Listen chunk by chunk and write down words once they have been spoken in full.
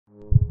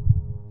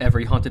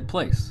Every haunted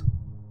place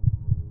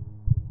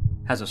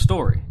has a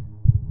story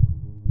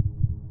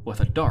with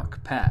a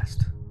dark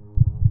past.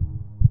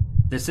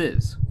 This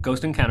is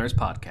Ghost Encounters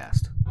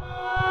Podcast.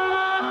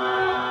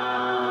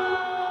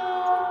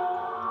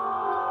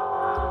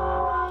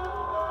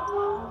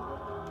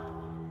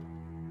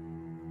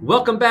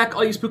 Welcome back,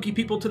 all you spooky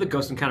people, to the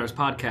Ghost Encounters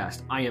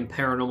Podcast. I am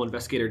paranormal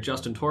investigator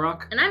Justin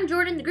Torok. And I'm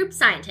Jordan, the group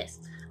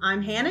scientist.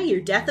 I'm Hannah,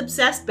 your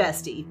death-obsessed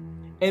bestie.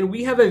 And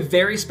we have a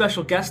very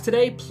special guest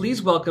today.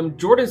 Please welcome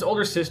Jordan's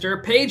older sister,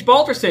 Paige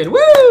Balterson.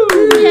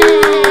 Woo!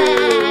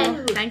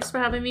 Yay! Thanks for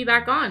having me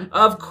back on.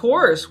 Of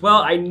course.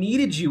 Well, I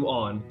needed you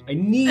on. I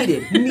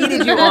needed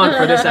you on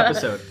for this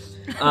episode.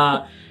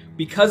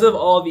 Because of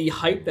all the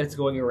hype that's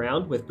going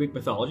around with Greek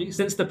mythology,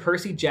 since the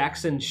Percy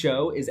Jackson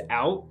show is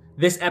out,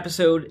 this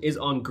episode is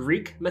on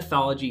Greek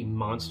mythology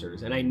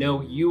monsters. And I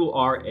know you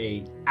are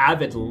a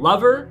avid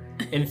lover,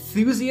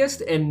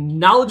 enthusiast, and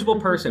knowledgeable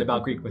person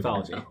about Greek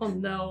mythology. Oh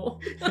no.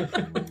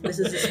 This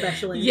is a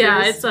special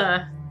interest.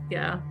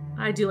 Yeah,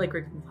 I do like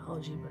Greek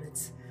mythology, but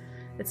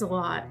it's a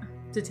lot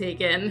to take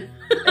in.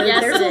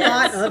 Yes, There's it a is.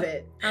 lot of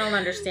it. I don't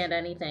understand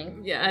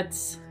anything. Yeah,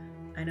 it's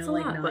I know a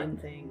like lot, 9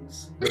 but- things.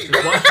 Which is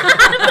why,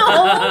 The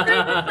whole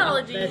Greek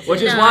mythology. That's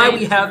which is it. why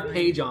we have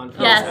Paige on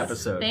for Yes, this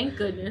episode. thank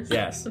goodness.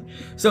 Yes.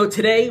 So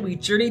today we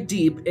journey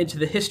deep into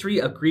the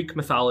history of Greek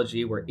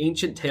mythology, where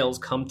ancient tales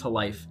come to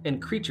life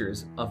and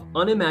creatures of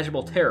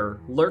unimaginable terror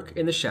lurk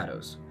in the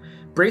shadows.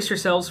 Brace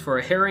yourselves for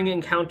a harrowing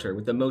encounter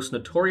with the most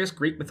notorious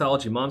Greek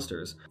mythology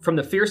monsters, from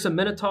the fearsome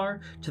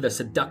Minotaur to the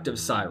seductive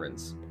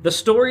sirens. The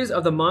stories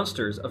of the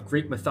monsters of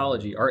Greek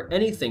mythology are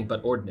anything but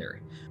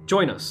ordinary.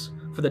 Join us,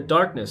 for the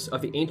darkness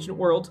of the ancient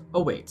world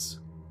awaits.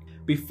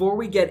 Before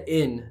we get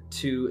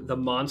into the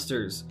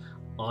monsters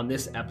on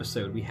this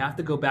episode, we have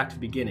to go back to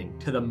the beginning,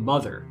 to the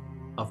mother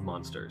of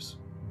monsters.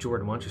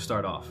 Jordan, why don't you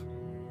start off?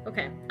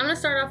 Okay, I'm going to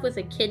start off with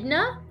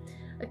Echidna.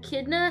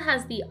 Echidna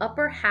has the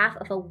upper half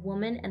of a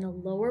woman and the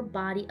lower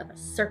body of a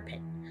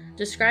serpent,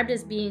 described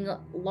as being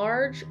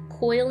large,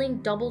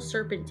 coiling double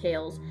serpent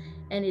tails,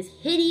 and is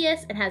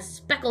hideous and has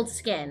speckled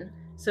skin.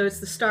 So it's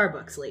the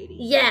Starbucks lady.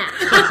 Yeah.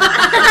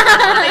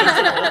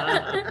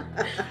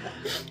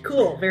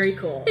 Cool, very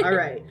cool. All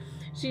right.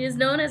 She is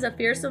known as a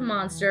fearsome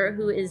monster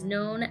who is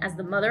known as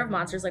the mother of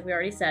monsters, like we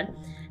already said,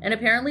 and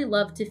apparently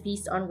loved to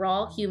feast on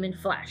raw human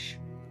flesh.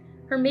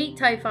 Her mate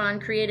Typhon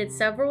created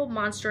several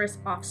monstrous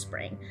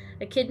offspring.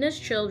 Echidna's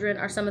children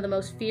are some of the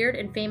most feared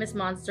and famous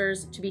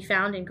monsters to be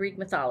found in Greek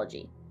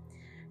mythology.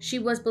 She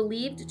was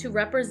believed to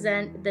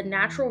represent the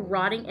natural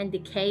rotting and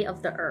decay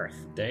of the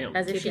earth, Damn.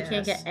 as if she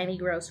can't Kick-ass. get any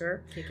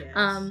grosser.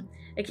 Kick-ass.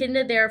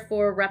 Echidna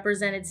therefore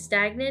represented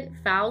stagnant,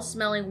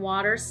 foul-smelling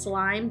water,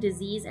 slime,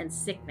 disease, and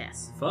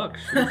sickness. Fuck,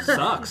 she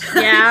sucks.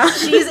 Yeah.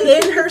 She's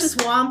in her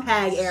swamp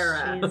hag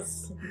era.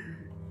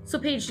 So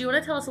Paige, do you want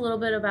to tell us a little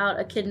bit about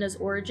Echidna's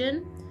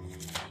origin?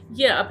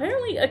 Yeah,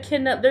 apparently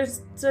Echidna,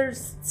 there's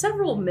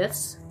several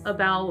myths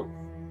about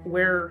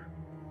where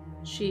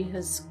she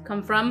has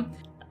come from.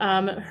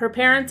 Her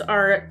parents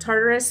are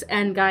Tartarus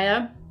and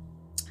Gaia.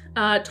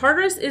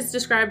 Tartarus is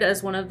described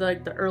as one of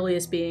the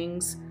earliest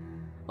beings,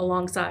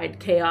 alongside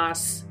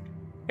Chaos,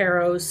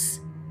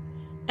 Eros,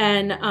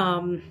 and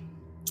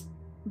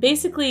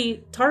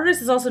basically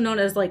Tartarus is also known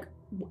as like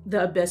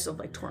the abyss of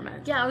like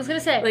torment. Yeah, I was gonna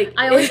say, Like-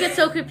 I always get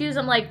so confused.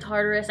 I'm like,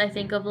 Tartarus, I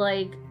think of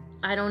like,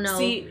 I don't know,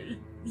 See,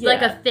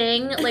 like yeah. a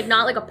thing, like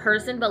not like a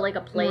person, but like a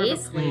More of a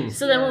place. place,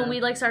 So then yeah. when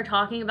we like start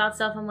talking about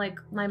stuff, I'm like,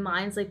 my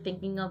mind's like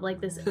thinking of like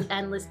this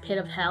endless pit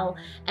of hell,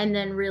 and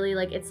then really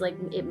like it's like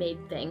it made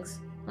things.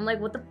 I'm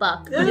like, what the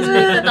fuck is Greek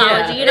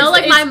mythology? You know,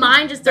 It's- like my it's-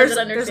 mind just there's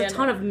doesn't understand. a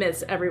ton of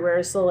myths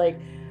everywhere. So like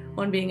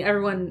one being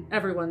everyone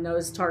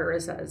knows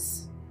Tartarus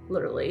as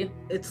literally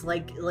It's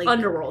like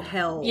Underworld.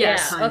 hell.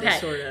 Yes, kind okay.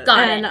 of, sort of.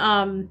 Got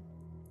and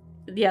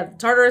yeah,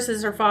 Tartarus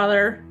is her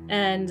father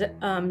and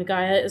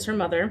Gaia is her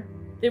mother.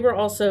 They were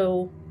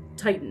also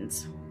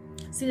Titans.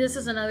 See, this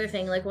is another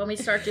thing. Like when we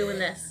start doing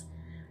this,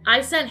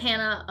 I sent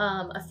Hannah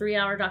a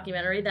 3-hour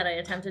documentary that I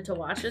attempted to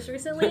watch just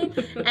recently,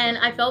 and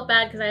I felt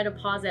bad because I had to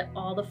pause it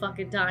all the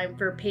fucking time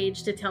for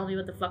Paige to tell me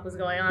what the fuck was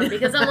going on,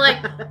 because I'm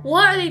like,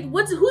 what are they?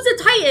 Who's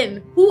a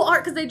Titan? Who are?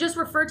 Because they just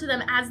refer to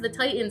them as the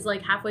Titans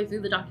like halfway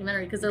through the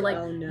documentary, because they're like,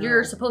 Oh, no.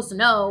 you're supposed to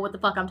know what the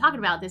fuck I'm talking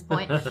about at this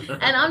point,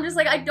 and I'm just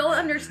like, I don't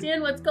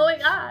understand what's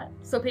going on.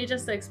 So Paige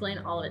has to explain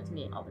all of it to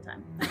me all the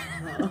time.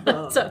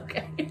 Oh. It's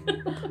okay.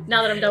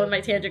 Now that I'm done with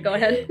my tangent, go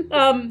ahead.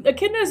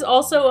 Echidna is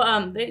also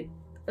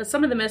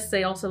some of the myths,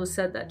 they also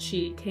said that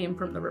she came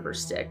from the river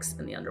Styx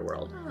in the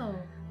underworld Oh,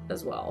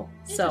 as well.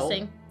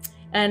 interesting.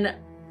 And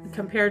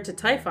compared to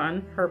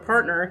Typhon, her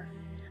partner,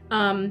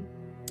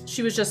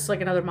 she was just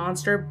like another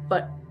monster,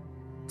 but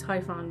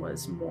Typhon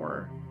was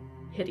more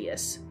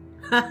hideous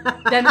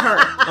than her,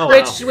 Oh,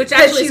 which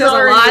actually she's says a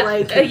already, lot.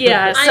 like-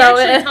 Yeah, I so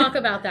actually talk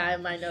about that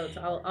in my notes.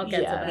 I'll get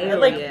to that. yeah, Hell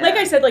like yeah. like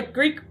I said, like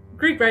Greek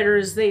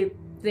writers, they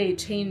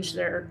change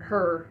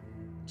her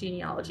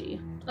genealogy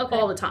Okay.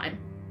 all the time,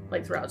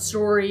 like throughout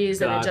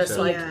stories, and it just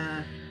Gotcha. like,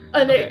 Yeah.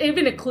 and it Okay.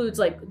 even includes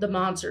like the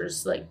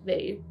monsters like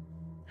they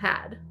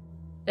had.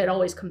 It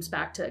always comes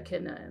back to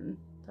Echidna and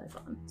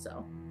Typhon.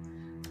 So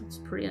it's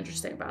pretty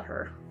interesting about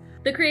her.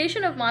 The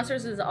creation of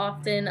monsters is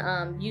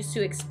often used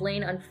to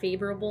explain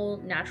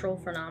unfavorable natural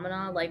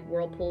phenomena like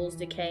whirlpools,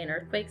 decay, and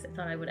earthquakes. I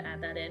thought I would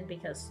add that in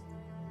because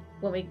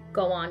when we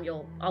go on,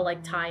 I'll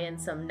like tie in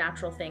some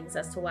natural things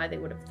as to why they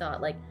would have thought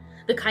like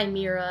the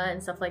chimera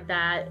and stuff like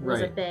that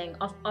was a thing.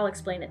 I'll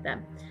explain it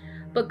then.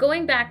 But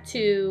going back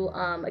to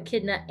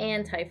Echidna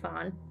and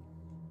Typhon,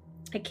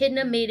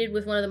 Echidna mated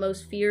with one of the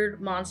most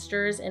feared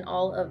monsters in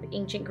all of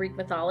ancient Greek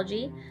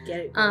mythology.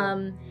 Get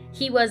it?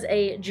 He was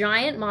a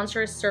giant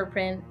monstrous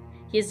serpent.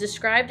 He is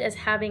described as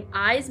having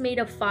eyes made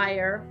of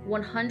fire,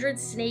 100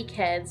 snake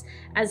heads,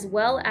 as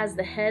well as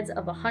the heads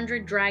of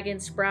 100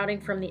 dragons sprouting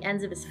from the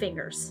ends of his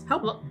fingers.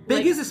 How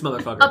big is this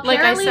motherfucker? Apparently, Like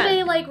I said,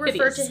 they like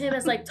refer to hideous. him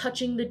as like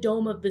touching the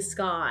dome of the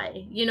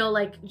sky. You know,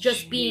 like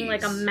just being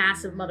like a Jeez.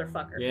 massive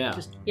motherfucker. Yeah.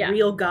 Just Yeah.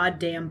 real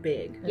goddamn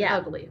big. And Yeah.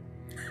 ugly.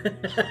 A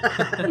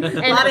And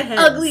lot of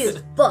heads. ugly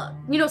as fuck.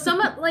 You know, some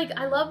like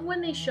I love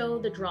when they show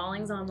the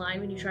drawings online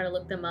when you try to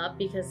look them up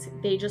because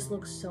they just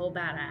look so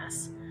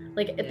badass.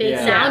 Like they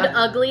Yeah. sound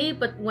ugly,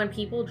 but when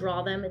people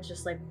draw them, it's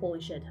just like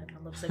holy shit.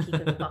 Typhon looks like he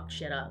could fuck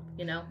shit up.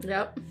 You know?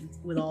 Yep.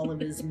 With all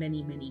of his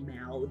many, many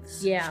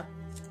mouths. Yeah.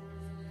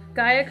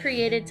 Gaia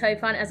created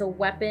Typhon as a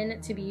weapon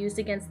to be used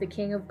against the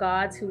king of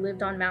gods who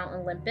lived on Mount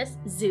Olympus,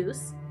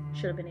 Zeus.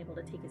 Should have been able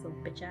to take his little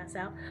bitch ass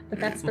out, but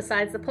that's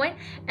besides the point.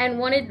 And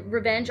wanted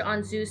revenge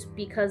on Zeus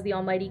because the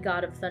almighty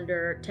god of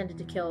thunder tended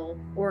to kill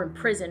or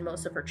imprison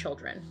most of her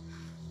children.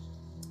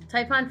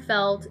 Typhon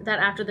felt that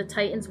after the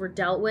Titans were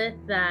dealt with,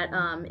 that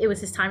it was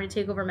his time to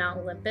take over Mount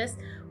Olympus,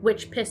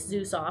 which pissed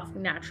Zeus off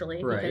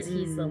naturally because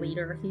he's the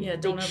leader. He's Yeah,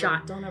 the big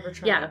shot. don't ever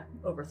try Yeah. to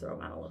overthrow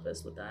Mount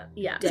Olympus with that.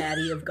 Yeah.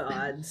 Daddy of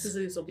gods.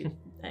 Zeus will be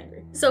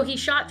angry. So he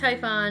shot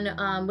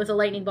Typhon with a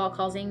lightning bolt,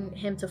 causing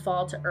him to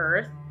fall to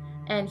Earth.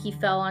 And he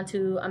fell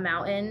onto a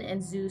mountain,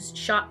 and Zeus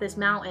shot this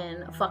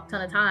mountain a fuck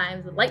ton of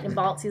times with lightning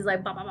bolts. He's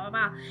like, bah, bah, bah,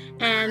 bah.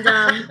 And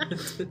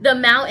the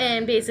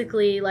mountain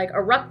basically like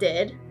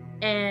erupted,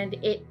 and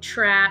it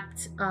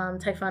trapped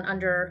Typhon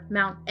under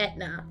Mount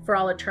Etna for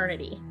all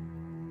eternity.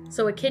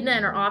 So Echidna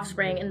and her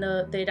offspring, in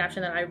the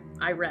adaptation that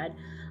I read,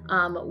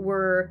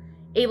 were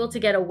able to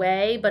get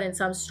away, but in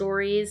some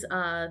stories,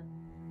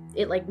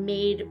 it like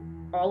made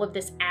all of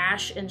this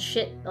ash and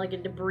shit, like a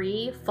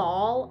debris,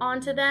 fall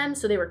onto them,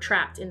 so they were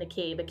trapped in the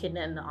cave, Echidna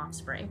and the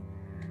offspring.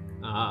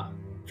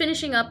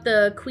 Finishing up,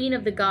 the queen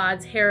of the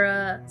gods,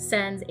 Hera,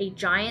 sends a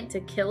giant to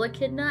kill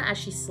Echidna as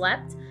she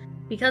slept.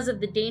 Because of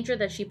the danger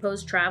that she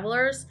posed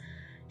travelers,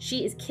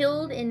 she is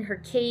killed in her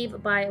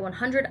cave by a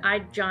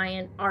 100-eyed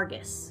giant,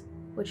 Argus,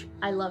 which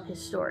I love his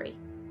story,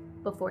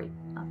 before he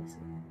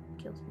obviously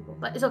kills people,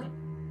 but it's okay.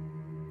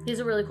 He's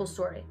a really cool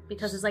story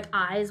because his like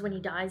eyes when he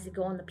dies, they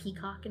go on the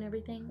peacock and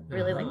everything.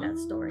 Really like that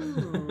story.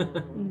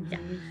 Yeah.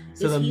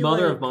 So Is the he,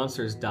 mother like- of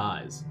monsters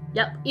dies.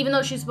 Yep. Even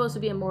though she's supposed to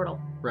be immortal.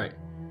 Right.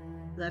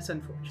 That's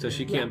unfortunate. So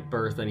she can't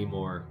birth any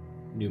more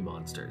new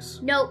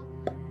monsters. Nope.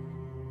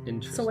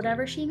 Interesting. So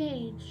whatever she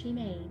made, she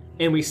made.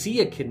 And we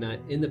see Echidna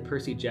in the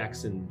Percy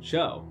Jackson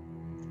show.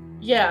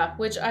 Yeah,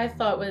 which I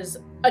thought was,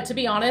 to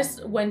be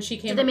honest, when she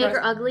came Did they make her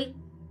across- ugly?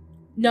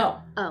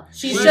 No. Oh.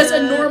 She's What? just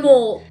a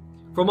normal...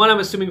 From what I'm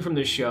assuming from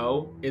the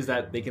show is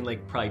that they can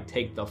like probably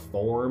take the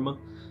form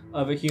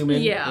of a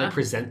human Yeah. and like,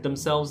 present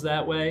themselves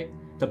that way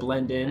to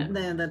blend in.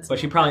 Then that's. But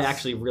she probably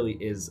actually really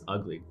is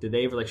ugly. Did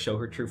they ever like show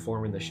her true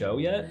form in the show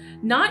yet?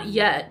 Not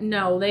yet.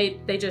 No,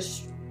 they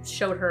just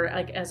showed her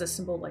like as a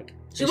symbol, like...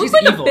 She And looks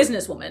she's like evil. a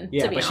businesswoman,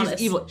 Yeah, to be but honest.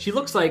 she's evil. She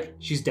looks like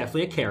she's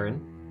definitely a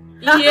Karen.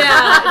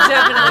 Yeah,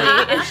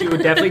 definitely. She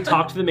would definitely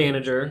talk to the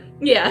manager,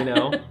 Yeah. you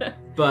know.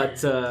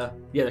 But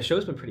yeah, the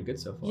show's been pretty good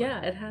so far.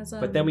 Yeah, it has...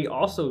 But then we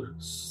also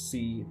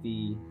see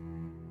the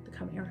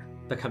Chimera.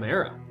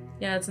 Chimera.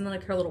 Yeah, it's in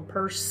like her little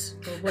purse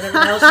or whatever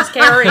the hell she's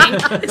carrying.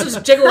 It's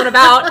just jiggling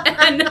about,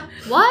 and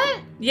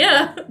What?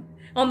 yeah,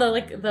 on the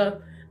like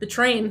the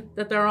train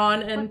that they're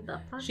on, and What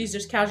the fuck? she's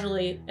just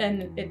casually,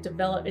 and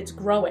it's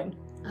growing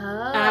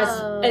Oh.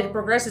 as it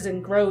progresses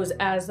and grows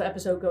as the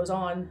episode goes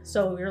on.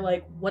 So you're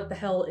like, what the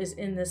hell is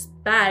in this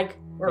bag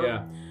or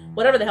Yeah.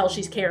 whatever the hell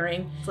she's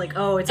carrying? It's like,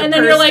 oh, it's a And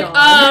then you're purse like,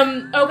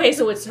 dog. okay,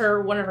 so it's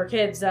one of her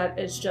kids. That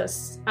is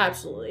just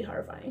absolutely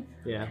horrifying.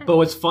 Yeah. But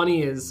what's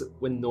funny is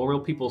when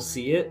normal people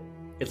see it,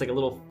 it's like a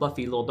little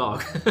fluffy little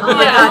dog. Oh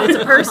my Yeah. god, it's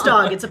a purse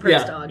dog. It's a purse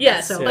Yeah. dog.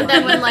 Yes. So Yeah. But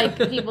then when like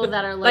people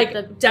that are like,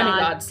 Like the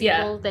demigods, god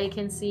yeah. people, they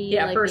can see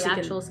Yeah, like Percy the can-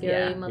 actual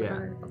scary yeah.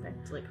 motherfucker. Okay.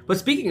 It's like, But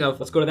speaking of,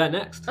 let's go to that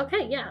next.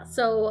 Okay, yeah.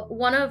 So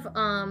one of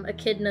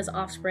Echidna's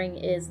offspring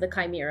is the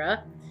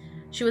Chimera.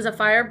 She was a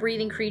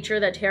fire-breathing creature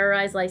that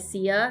terrorized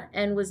Lycia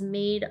and was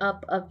made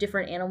up of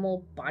different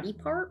animal body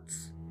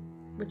parts,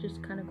 which is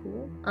kind of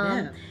cool.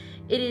 yeah.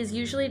 It is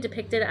usually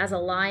depicted as a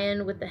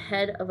lion with the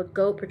head of a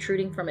goat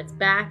protruding from its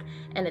back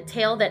and a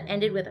tail that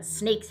ended with a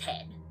snake's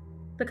head.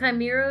 The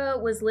Chimera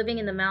was living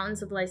in the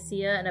mountains of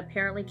Lycia and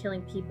apparently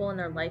killing people and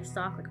their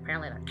livestock, like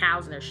apparently their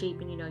cows and their sheep,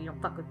 and you know you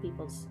don't fuck with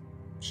people's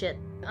shit.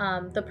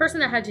 The person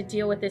that had to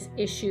deal with this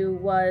issue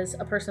was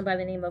a person by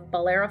the name of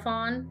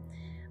Bellerophon.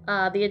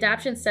 The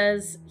adaptation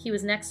says he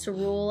was next to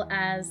rule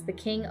as the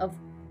king of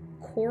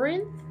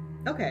Corinth.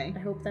 Okay. I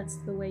hope that's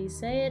the way you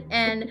say it.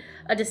 And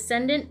a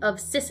descendant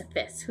of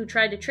Sisyphus, who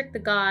tried to trick the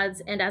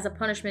gods, and as a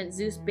punishment,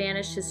 Zeus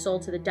banished his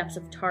soul to the depths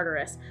of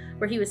Tartarus,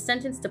 where he was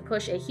sentenced to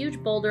push a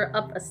huge boulder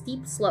up a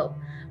steep slope.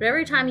 But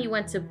every time he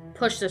went to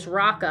push this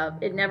rock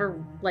up, it never,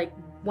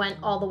 went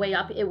all the way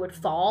up. It would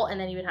fall, and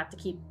then he would have to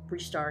keep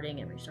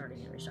restarting and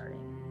restarting and restarting.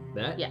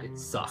 That Yeah. it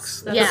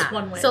sucks. That's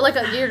one way. So,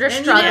 you're just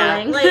And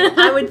struggling.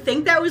 I would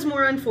think that was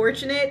more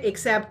unfortunate,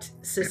 except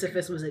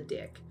Sisyphus was a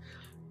dick.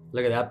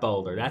 Look at that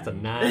boulder. That's a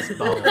nice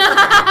boulder.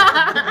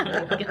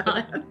 Oh my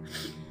God.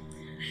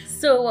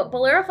 So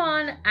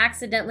Bellerophon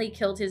accidentally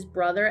killed his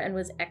brother and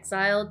was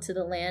exiled to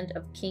the land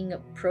of King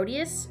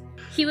Proteus.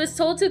 He was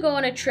told to go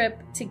on a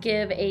trip to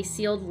give a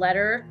sealed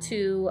letter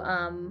to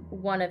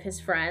one of his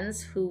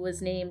friends, who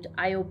was named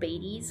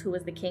Iobates, who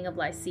was the king of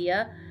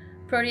Lycia.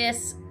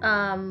 Proteus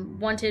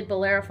wanted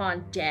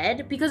Bellerophon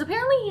dead because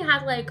apparently he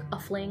had a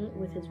fling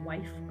with his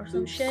wife or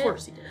some shit. Of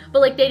course he did.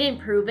 But they didn't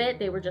prove it.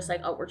 They were just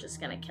oh, we're just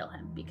gonna kill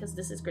him because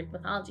this is Greek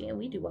mythology and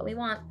we do what we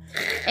want.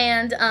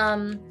 And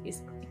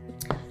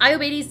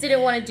Iobates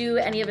didn't want to do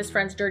any of his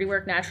friends' dirty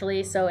work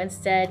naturally, so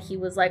instead he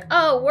was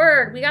oh,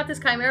 word, we got this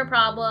chimera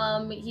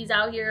problem. He's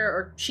out here,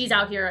 or she's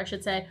out here, I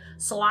should say,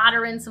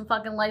 slaughtering some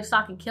fucking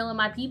livestock and killing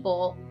my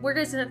people. We're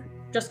just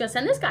gonna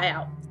send this guy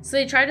out. So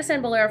they tried to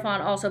send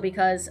Bellerophon also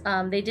because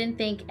they didn't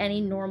think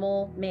any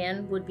normal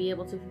man would be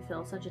able to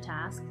fulfill such a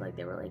task.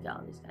 They were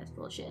oh, this guy's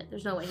full of shit.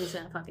 There's no way he's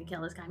gonna fucking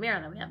kill this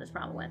chimera that we have this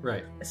problem with.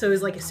 Right. So it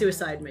was a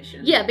suicide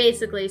mission. Yeah,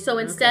 basically. So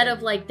instead of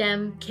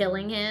them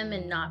killing him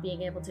and not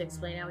being able to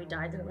explain how he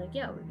died, they're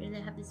yo, we're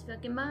gonna have this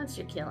fucking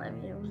monster kill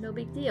him. No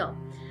big deal.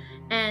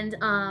 And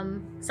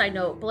side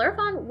note,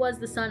 Bellerophon was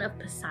the son of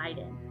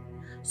Poseidon.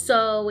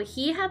 So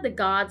he had the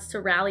gods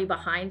to rally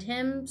behind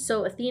him.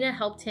 So Athena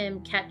helped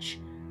him catch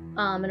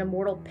an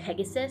immortal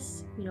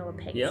Pegasus. You know what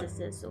Pegasus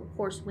is, so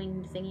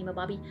horse-winged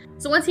thingy-mabobby.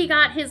 So once he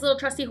got his little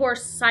trusty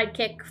horse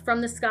sidekick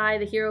from the sky,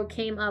 the hero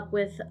came up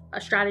with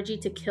a strategy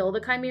to kill the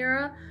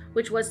chimera,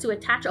 which was to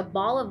attach a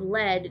ball of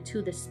lead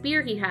to the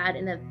spear he had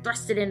and then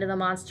thrust it into the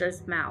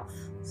monster's mouth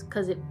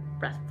because it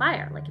breathed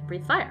fire, it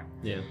breathed fire.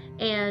 Yeah.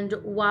 And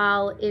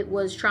while it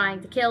was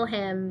trying to kill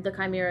him, the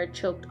chimera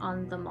choked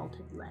on the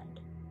malted lead.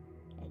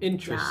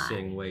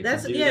 Interesting way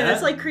That's to do that.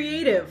 that's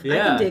creative. I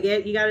Yeah. can dig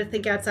it. You got to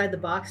think outside the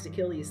box to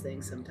kill these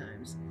things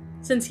sometimes.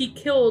 Since he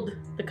killed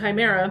the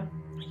chimera,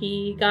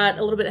 he got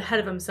a little bit ahead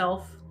of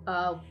himself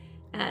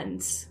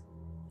and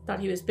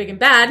thought he was big and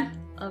bad.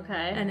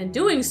 Okay. And in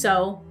doing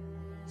so,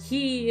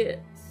 he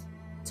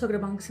took it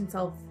amongst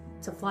himself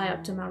to fly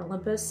up to Mount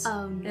Olympus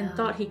and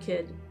thought he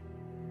could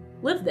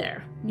live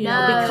there.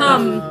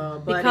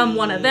 Become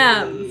one of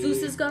them.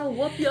 Zeus is gonna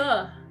whoop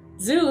ya.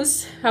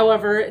 Zeus,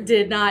 however,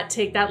 did not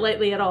take that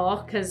lightly at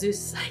all, because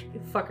Zeus is the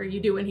fuck are you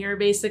doing here,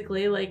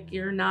 basically?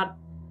 You're not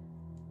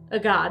a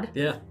god.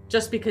 Yeah.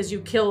 Just because you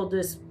killed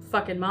this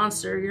fucking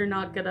monster, you're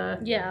not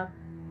gonna... Yeah.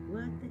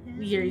 What the hell?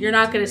 You're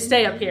not gonna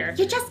stay up here.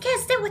 You just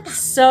can't stay with us.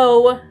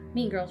 So...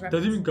 Mean Girls Doesn't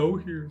reference. even go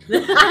here.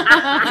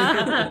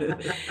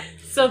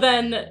 So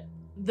then,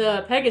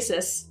 the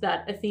Pegasus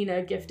that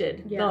Athena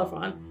gifted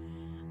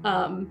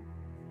Bellerophon,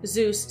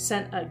 Zeus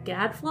sent a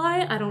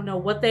gadfly. I don't know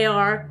what they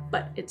are,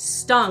 but it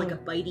stung. It's a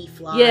bitey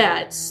fly. Yeah,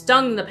 it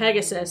stung the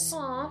Pegasus.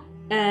 Aw.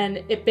 And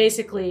it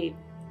basically...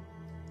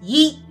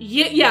 Yeet.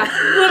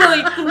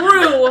 literally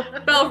threw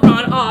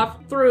Bellerophon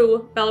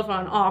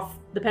off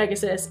the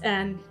Pegasus,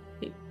 and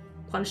he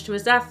plunged to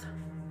his death.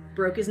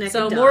 Broke his neck.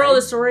 So, and moral of died.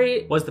 the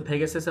story, Was the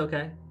Pegasus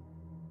okay?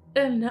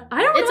 and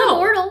I don't It's know.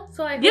 immortal,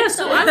 so I hope Yeah,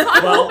 so I'm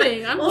Well,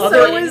 hoping. I'm Well,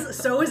 hoping.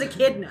 so is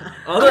Echidna.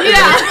 Other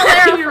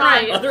Yeah, You're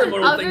right. Other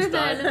immortal Other things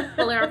died. than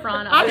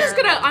Bellerophon. I'm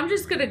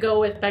just gonna go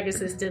with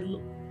Pegasus did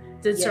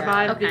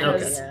survive okay.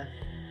 because Yeah.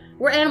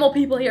 We're animal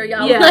people here,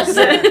 y'all. Yes.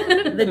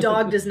 The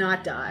dog does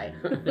not die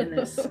in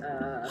this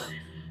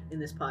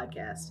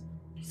podcast.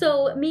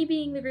 So, me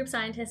being the group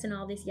scientist and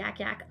all this yak,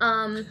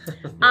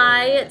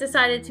 I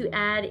decided to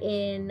add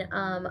in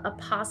a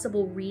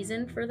possible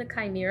reason for the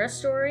chimera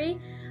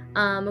story,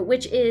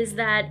 which is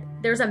that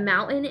there's a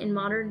mountain in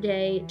modern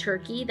day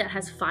Turkey that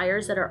has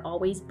fires that are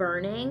always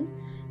burning.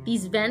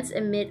 These vents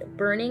emit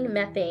burning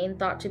methane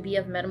thought to be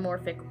of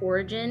metamorphic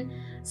origin.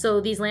 So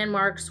these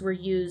landmarks were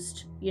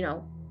used,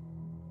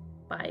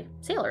 by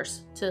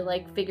sailors to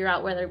figure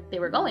out where they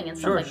were going and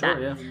stuff that.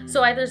 Yeah.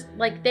 So there's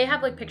they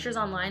have pictures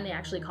online. They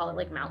actually call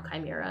it Mount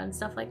Chimera and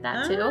stuff like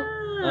that too.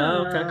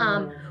 Oh,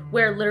 okay.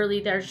 Where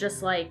literally there's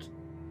just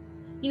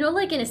in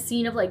a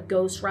scene of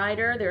Ghost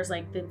Rider, there's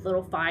the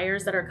little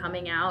fires that are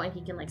coming out and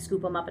he can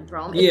scoop them up and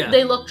throw them. Yeah.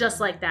 They look just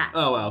like that.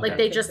 Oh, wow. Okay.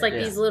 They just Yeah.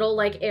 these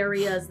little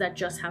areas that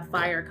just have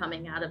fire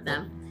coming out of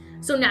them.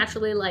 So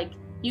naturally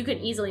you could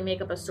easily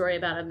make up a story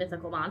about a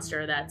mythical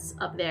monster that's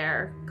up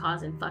there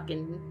causing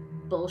fucking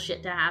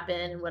bullshit to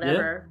happen and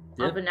whatever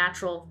of a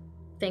natural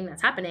thing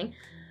that's happening.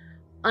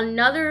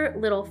 Another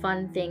little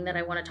fun thing that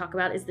I want to talk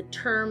about is the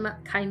term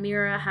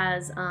chimera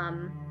has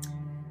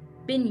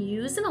been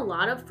used in a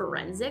lot of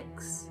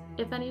forensics.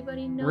 If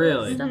anybody knows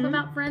Really? stuff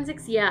about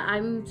forensics, yeah,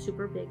 I'm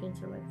super big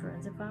into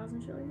forensic files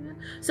and shit like that.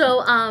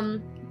 So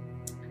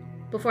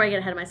before I get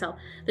ahead of myself,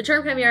 the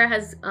term chimera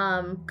has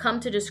come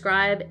to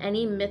describe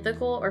any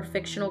mythical or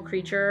fictional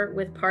creature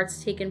with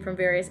parts taken from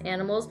various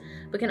animals,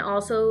 but can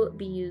also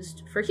be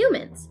used for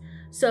humans.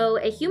 So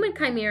a human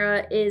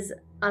chimera is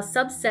a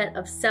subset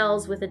of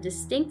cells with a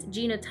distinct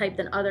genotype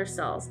than other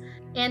cells,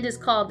 and is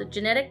called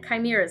genetic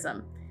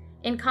chimerism.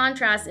 In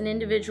contrast, an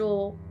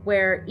individual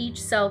where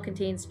each cell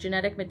contains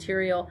genetic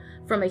material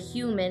from a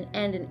human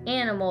and an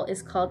animal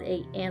is called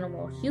an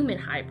animal-human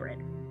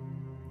hybrid.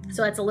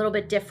 So it's a little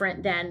bit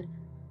different than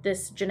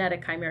this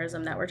genetic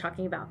chimerism that we're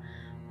talking about.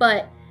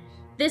 But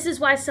this is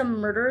why some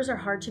murderers are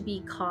hard to be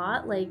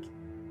caught. Like,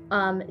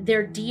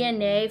 their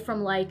DNA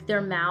from like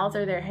their mouth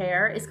or their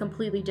hair is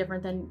completely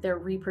different than their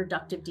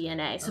reproductive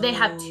DNA. So they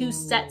have two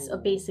sets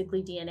of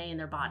basically DNA in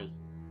their body.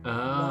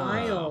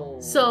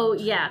 Wild. So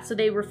yeah, so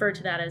they refer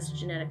to that as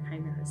genetic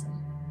chimerism.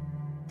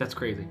 That's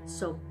crazy.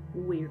 So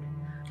weird.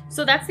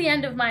 So that's the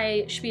end of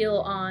my spiel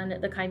on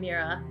the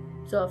chimera.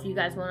 So if you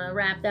guys want to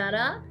wrap that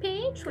up,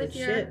 Paige, with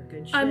your...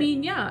 Good shit. I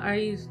mean, yeah.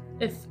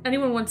 If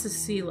anyone wants to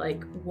see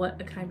like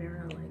what a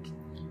chimera like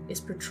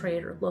is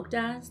portrayed or looked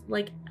as,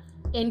 like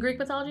In Greek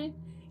mythology?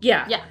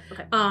 yeah, Yeah,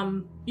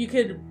 okay. you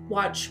could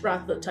watch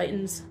Wrath of the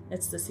Titans.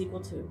 It's the sequel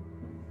to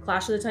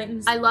Clash of the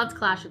Titans. I loved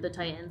Clash of the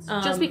Titans.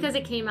 Just Um, because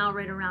it came out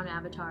right around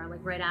Avatar, like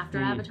right after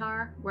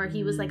Avatar, where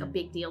he was like a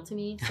big deal to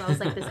me. So I was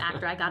like, this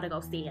actor, I gotta go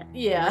see it.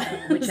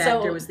 yeah. Which So,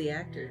 actor was the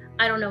actor?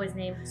 I don't know his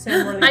name.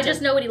 Sam Worthington. I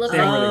just know what he looks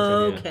Sam like.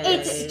 Worthington, yeah.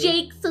 It's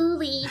Jake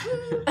Sully.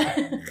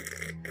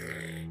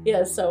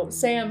 Yeah, so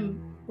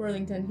Sam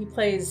Worthington, he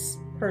plays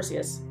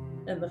Perseus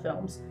in the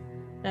films.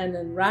 And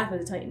in Wrath of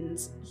the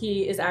Titans,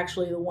 he is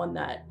actually the one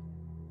that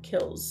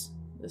kills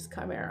this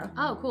chimera.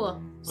 Oh,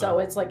 cool. So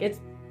it's like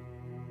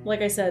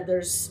I said,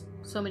 there's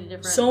So many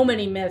different... so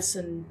many myths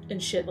and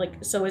shit. Like,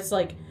 so it's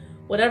like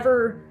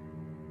whatever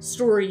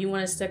story you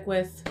want to stick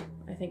with,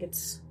 I think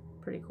it's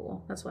pretty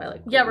cool. That's why I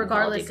like Yeah, Greek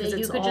regardless, mythology, 'cause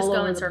you it's could just all go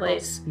over in the circles.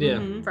 place. Yeah.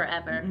 Mhm.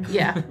 Forever.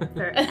 Yeah.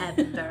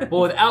 Forever.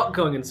 Well, without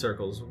going in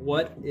circles,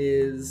 what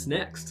is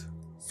next?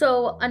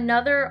 So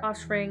another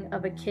offspring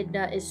of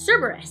Echidna is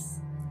Cerberus.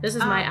 This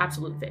is my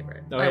absolute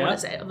favorite, Oh, I yeah? want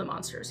to say, of the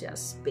monsters,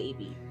 yes.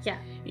 Baby. Yeah.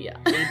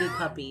 Baby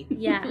puppy.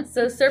 Yeah,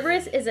 so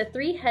Cerberus is a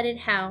three-headed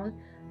hound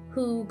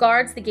who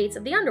guards the gates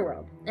of the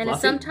underworld, and is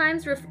Fluffy?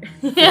 sometimes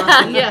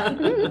Yeah.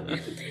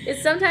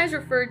 is sometimes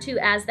referred to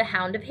as the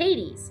Hound of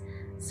Hades.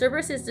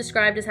 Cerberus is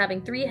described as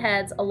having 3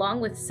 heads,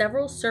 along with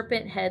several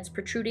serpent heads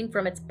protruding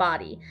from its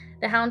body.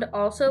 The hound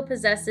also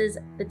possesses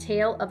the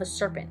tail of a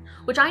serpent,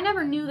 which I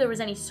never knew there was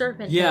any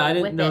serpent. Yeah, tail I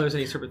with didn't know it. there was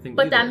any serpent thing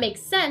But either. that makes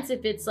sense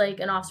if it's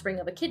like an offspring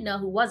of Echidna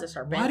who was a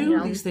serpent. Why do you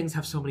know? these things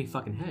have so many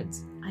fucking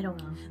heads? I don't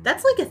know.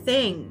 That's like a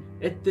thing.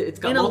 It's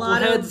got In a multiple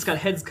lot heads. of- It's got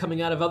heads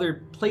coming out of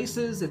other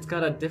places. It's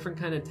got a different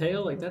kind of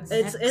tail. Like that's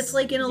It's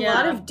like in a Yeah.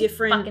 lot of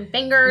different Fucking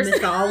fingers.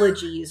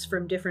 mythologies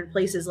from different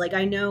places. Like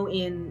I know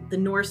in the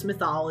Norse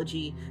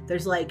mythology,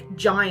 there's like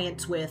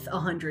giants with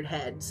 100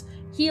 heads.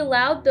 He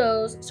allowed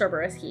those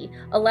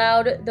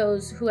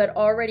who had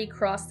already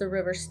crossed the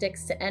river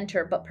Styx to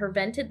enter, but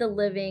prevented the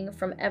living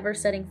from ever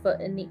setting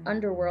foot in the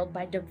underworld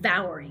by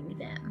devouring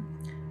them.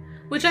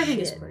 Which I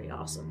think is Shit. pretty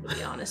awesome, to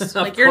be honest. Of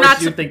Like, you're course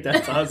not you think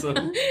that's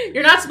awesome.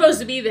 You're not supposed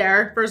to be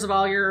there. First of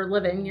all, you're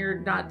living. You're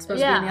not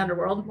supposed to be in the Yeah.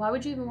 underworld. Why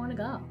would you even want to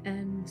go?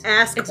 And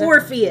Ask Exactly.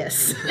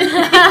 Orpheus.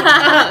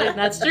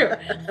 that's true.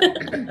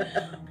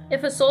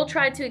 If a soul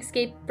tried to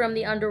escape from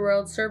the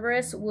underworld,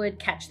 Cerberus would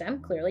catch them,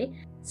 clearly.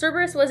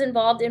 Cerberus was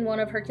involved in one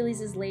of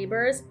Hercules'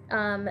 labors.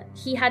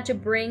 He had to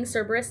bring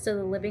Cerberus to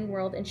the living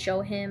world and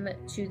show him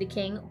to the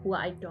king, who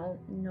I don't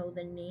know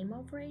the name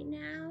of right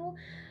now,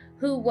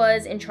 who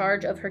was in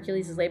charge of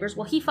Hercules' labors.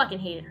 Well, he fucking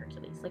hated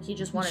Hercules. Like, he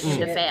just wanted him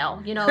to Shit.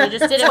 fail. You know, he just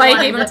didn't That's why want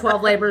he gave him him to...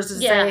 12 labors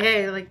to Yeah. say,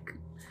 hey, like,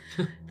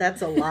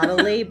 That's a lot of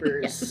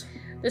labors.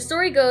 The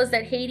story goes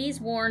that Hades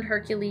warned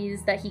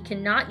Hercules that he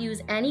cannot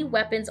use any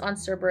weapons on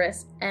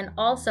Cerberus, and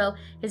also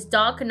his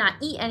dog could not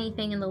eat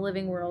anything in the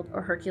living world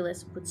or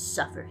Hercules would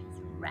suffer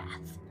his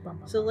wrath.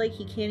 So like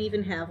he can't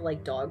even have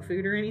like dog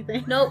food or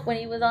anything. Nope, when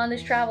he was on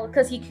this travel,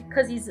 because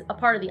he's a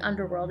part of the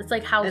underworld. It's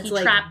like how That's he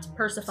like trapped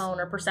Persephone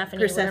or Persephone,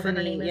 whatever her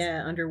name Persephone, is.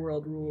 yeah,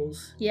 underworld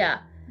rules. Yeah.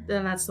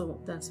 then that's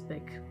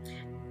big.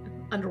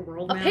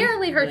 Underworld, man.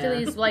 Apparently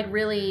Hercules like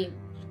really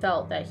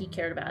felt that he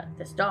cared about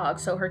this dog,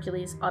 so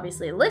Hercules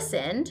obviously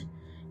listened.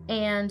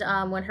 And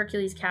when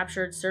Hercules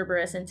captured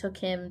Cerberus and took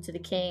him to the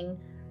king,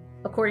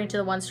 according to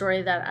the one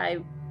story that I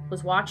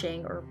was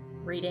watching or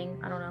reading,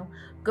 I don't know,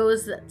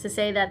 goes to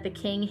say that the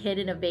king hid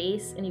in a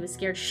vase and he was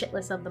scared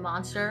shitless of the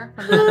monster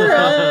from the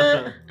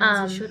underworld.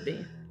 As it should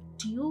be.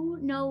 Do you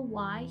know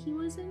why he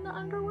was in the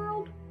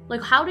underworld?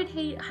 Like, how did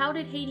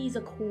Hades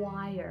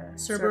acquire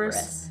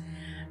Cerberus?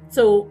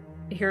 So,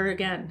 here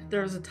again,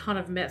 there's a ton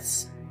of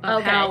myths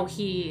of Okay. how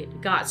he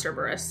got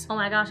Cerberus. Oh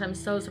my gosh, I'm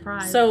so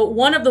surprised. So,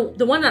 one of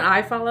the one that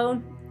I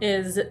follow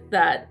is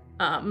that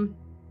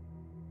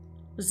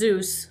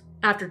Zeus,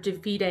 after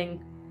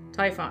defeating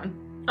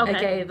Typhon, okay.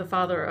 aka the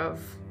father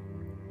of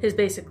his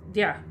basic,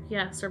 Yeah,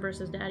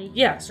 Cerberus's daddy.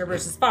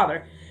 Cerberus's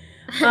father.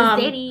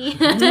 Daddy.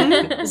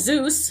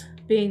 Zeus,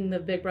 being the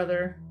big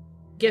brother,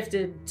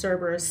 gifted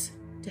Cerberus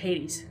to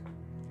Hades.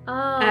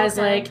 Oh, As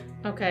okay. like,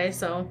 okay,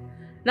 so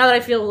now that I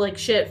feel like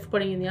shit for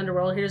putting you in the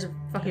underworld, here's a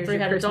fucking Here's your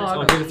three-headed Christmas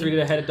dog. Oh, here's a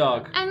three-headed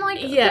dog. And like,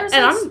 Yeah, there's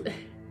and like,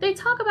 they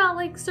talk about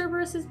like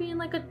Cerberus as being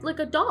like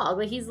a dog.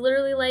 Like he's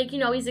literally like, you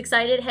know, he's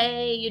excited.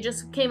 Hey, you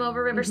just came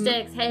over River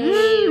Styx.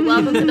 Hey,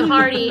 welcome to the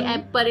party.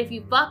 But if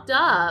you fucked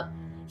up,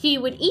 he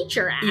would eat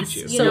your ass. Eat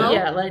you. You so know,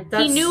 yeah, like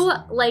that's, he knew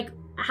like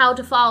how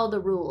to follow the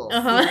rules.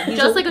 Uh-huh.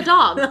 Just like a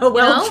dog. A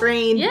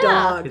well-trained Yeah.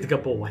 dog. He's a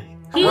good boy.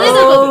 He is a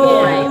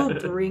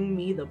good boy. Bring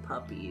me the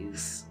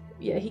puppies.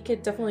 Yeah, he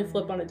could definitely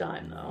flip on a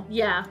dime though.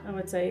 Yeah. I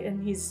would say,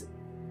 and he's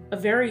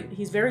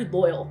very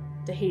loyal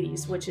to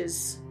Hades, which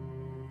is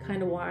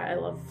kind of why I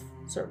love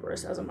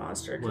Cerberus as a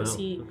monster, because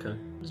Okay.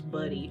 His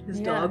buddy. His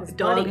Yeah, dog. his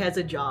Dog buddy. has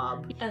a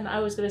job. And I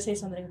was going to say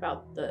something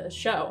about the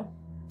show,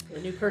 the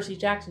new Percy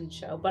Jackson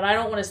show, but I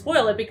don't want to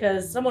spoil it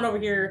because someone over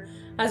here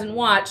hasn't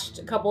watched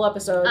a couple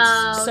episodes.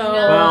 Oh, so no.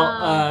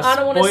 Well, I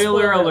don't wanna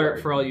spoiler spoil alert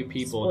it. for all you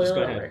people. Spoiler Just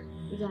go ahead. alert.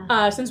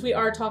 Yeah. Since we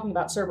are talking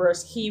about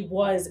Cerberus, he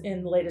was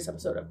in the latest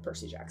episode of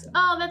Percy Jackson.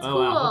 Oh, that's Oh, cool.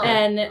 wow, okay.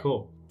 And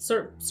Cool.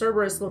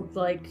 Cerberus looked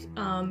like,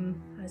 how do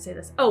I say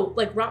this? Oh,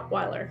 like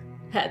Rottweiler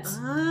heads.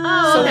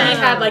 Oh, So okay. he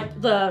had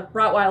like the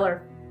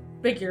Rottweiler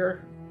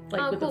figure,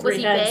 like Oh, with cool. the three Was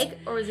he heads. big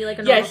or was he like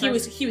a Yeah, normal he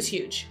person? was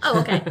huge. Oh,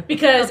 okay.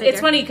 Because Go it's figure.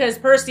 funny because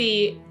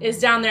Percy is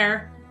down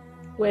there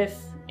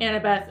with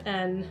Annabeth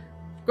and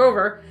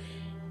Grover,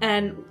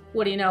 and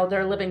what do you know?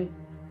 They're living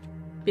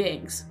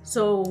beings.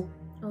 So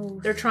Oh,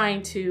 they're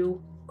trying to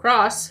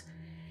cross,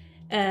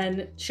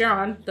 and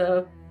Sharon,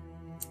 the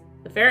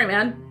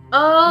ferryman,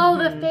 oh,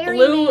 the Mhm. fairy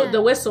blew man.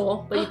 the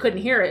whistle, but you couldn't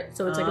hear it,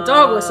 so it's like a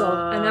dog whistle.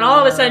 And then all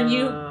of a sudden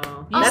you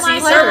Oh That's my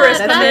see God, Cerberus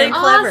That's come very in.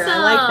 clever. I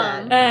like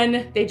Awesome. that.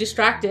 and they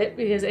distract it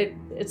because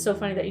it's so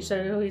funny that you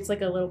said, oh, it's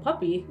like a little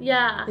puppy.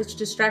 Yeah. It's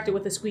distracted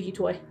with a squeaky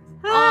toy.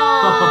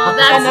 Oh,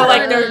 that's And they're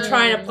like they're funny.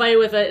 trying to play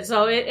with it,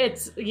 so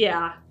it's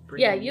yeah.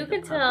 Yeah, you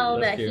can tell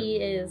That's that cute. he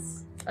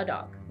is a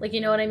dog. Like,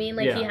 you know what I mean?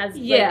 Like, Yeah. he has,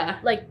 Yeah.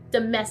 like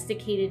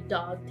domesticated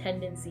dog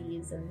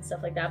tendencies and stuff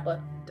like that, but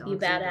you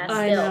badass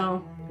I still.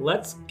 know.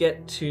 Let's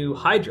get to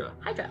Hydra.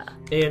 Hydra.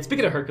 And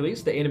speaking of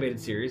Hercules, the animated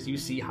series, you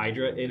see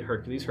Hydra in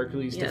Hercules.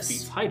 Hercules Yes.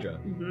 defeats Hydra.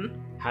 Hmm.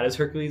 How does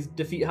Hercules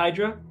defeat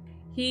Hydra?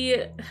 He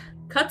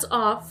cuts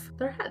off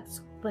their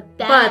heads. But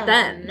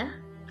then-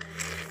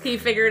 He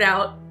figured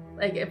out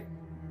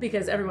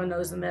because everyone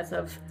knows the myth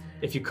of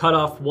If you cut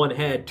off one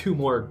head, two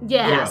more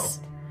Yes.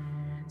 grow.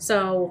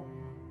 So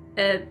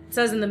it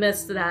says in the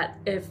myths that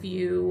if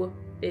you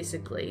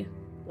basically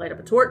light up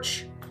a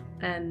torch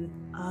and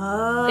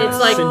Oh, It's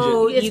like- Singe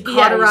you yeah, you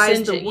cauterize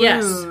singe the it,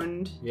 yes.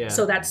 wound. Yeah.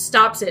 so that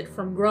stops it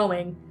from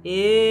growing.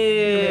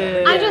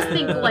 Ew. I just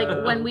think, like,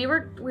 when we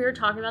were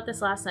talking about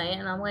this last night,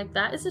 and I'm like,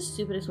 that is the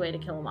stupidest way to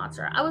kill a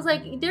monster. I was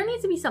like, there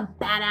needs to be some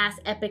badass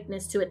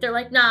epicness to it. They're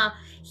like, nah,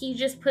 he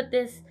just put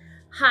this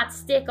hot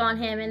stick on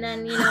him, and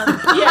then, you know,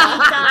 he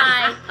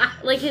died.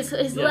 Like, his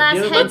Yeah, last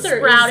the other head one- there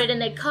sprouted,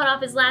 and they cut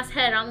off his last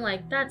head. I'm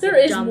like, that's There a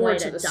is dumb more way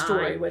to the die.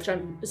 story, which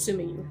I'm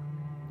assuming you.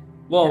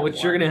 well, Yeah, which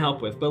well. you're going to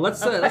help with. But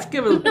let's Okay. let's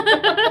give a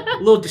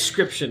little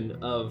description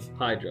of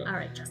Hydra. All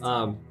right,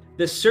 Justin.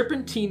 This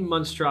serpentine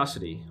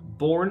monstrosity,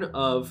 born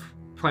of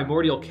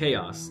primordial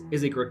chaos,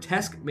 is a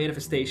grotesque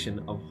manifestation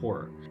of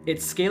horror.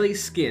 Its scaly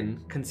skin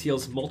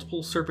conceals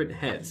multiple serpent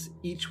heads,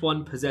 each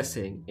one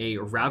possessing a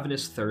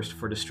ravenous thirst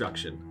for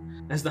destruction.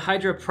 As the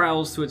Hydra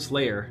prowls through its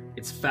lair,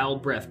 its foul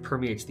breath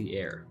permeates the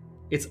air.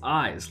 Its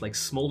eyes, like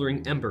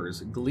smoldering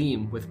embers,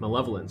 gleam with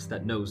malevolence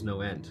that knows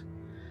no end.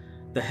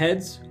 The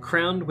heads,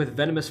 crowned with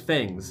venomous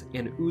fangs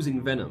and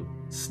oozing venom,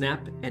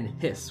 snap and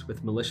hiss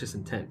with malicious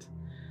intent.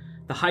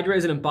 The Hydra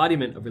is an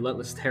embodiment of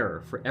relentless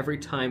terror. For every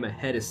time a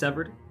head is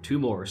severed, two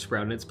more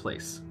sprout in its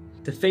place.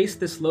 To face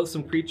this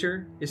loathsome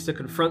creature is to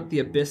confront the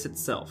abyss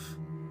itself,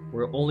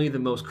 where only the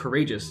most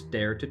courageous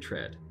dare to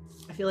tread.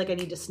 I feel like I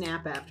need to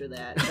snap after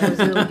that. That was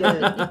really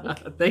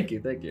good. Thank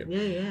you.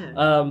 Yeah,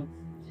 yeah.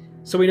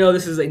 So we know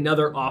this is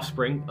another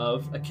offspring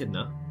of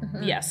Echidna.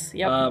 Mhm. Yes.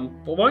 Yep.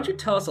 But why don't you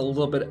tell us a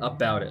little bit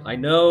about it? We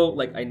know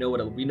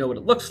what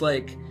it looks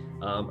like.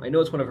 I know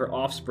it's one of her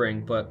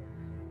offspring, but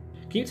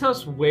can you tell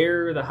us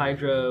where the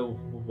Hydra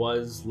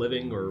was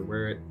living or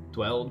where it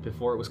dwelled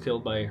before it was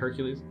killed by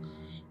Hercules?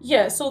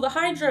 Yeah, so the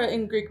Hydra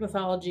in Greek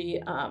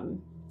mythology,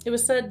 it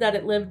was said that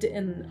it lived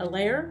in a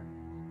lair,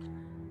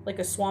 like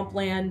a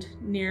swampland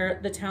near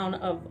the town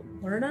of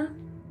Lerna.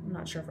 I'm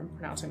not sure if I'm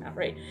pronouncing that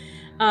right.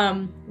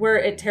 Where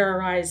it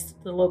terrorized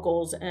the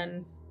locals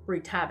and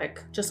wreaked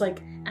havoc, just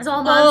like As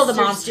all the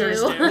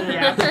monsters monsters do.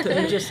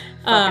 Yeah. You just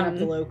fucking up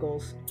the Um,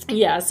 locals.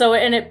 Yeah, so,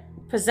 and it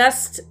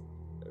possessed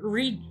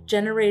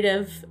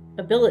regenerative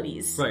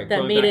abilities Right, that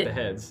going made back it to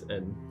heads.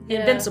 And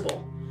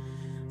invincible.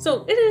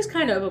 So it is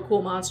kind of a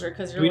cool monster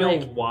because do you're we know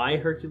like, why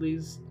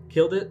Hercules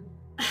killed it?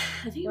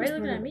 I think Why are you it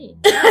looking was at me?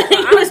 I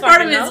think I it was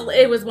part of fucking his.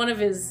 It was one of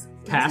his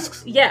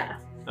Tasks? Yeah,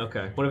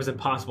 Okay. One of his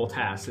impossible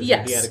tasks is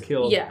Yes. that he had to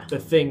kill Yeah. the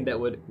thing that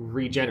would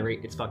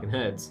regenerate its fucking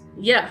heads.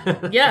 yeah,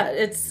 yeah.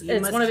 It's You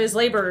it's must- one of his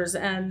labors,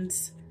 and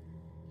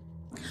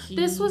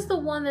This was the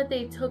one that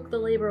they took the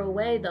labor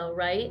away, though,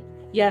 right?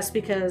 yes,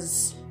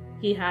 because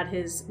he had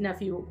his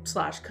nephew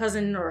 /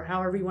 cousin, or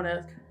however you want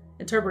to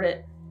interpret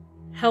it,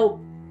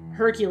 help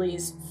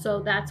Hercules.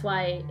 So that's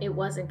why it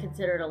wasn't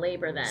considered a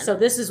labor then. So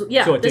this is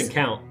So it didn't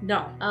count.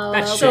 No. Oh,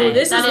 That's okay. So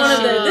this That is one of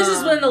true. the this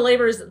is one of the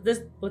labors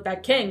with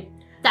that king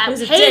that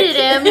who's a hated dick.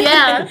 him.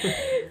 Yeah.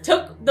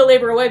 Took the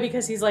labor away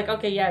because he's like,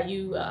 okay, yeah,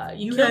 you Can't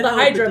killed the help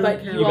Hydra, it,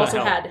 but don't you count. also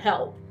You got had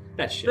help.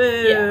 That shit.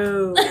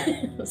 Boo.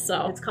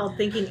 So It's called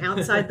thinking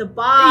outside the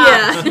box.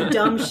 Yeah. You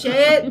dumb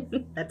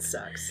shit. That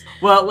sucks.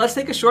 Well, let's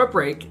take a short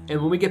break, and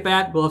when we get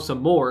back, we'll have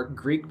some more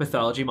Greek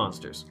mythology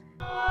monsters.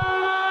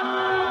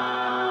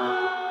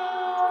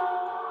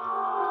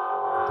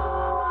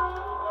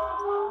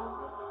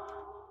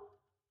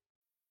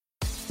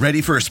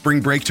 Ready for a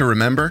spring break to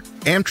remember?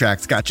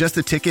 Amtrak's got just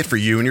the ticket for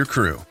you and your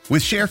crew.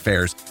 With share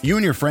fares, you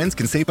and your friends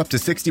can save up to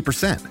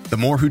 60%. The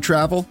more who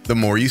travel, the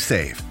more you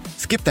save.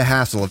 Skip the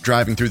hassle of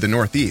driving through the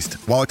Northeast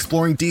while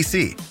exploring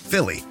D.C.,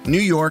 Philly, New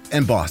York,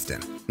 and Boston.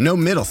 No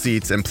middle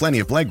seats and plenty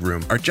of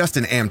legroom are just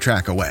an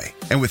Amtrak away.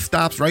 And with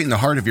stops right in the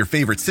heart of your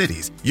favorite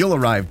cities, you'll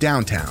arrive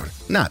downtown,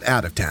 not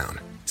out of town.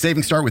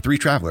 Savings start with 3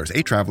 travelers.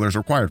 8 travelers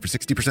required for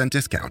 60%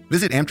 discount.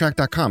 Visit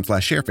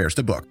amtrak.com/sharefares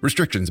to book.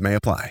 Restrictions may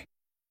apply.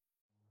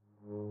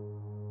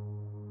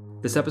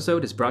 This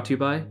episode is brought to you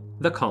by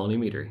The Colony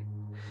Meadery.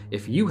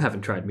 If you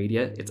haven't tried mead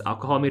yet, it's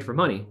alcohol made for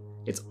money,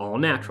 it's all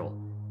natural,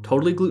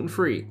 totally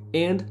gluten-free,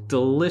 and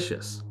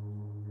delicious.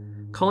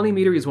 Colony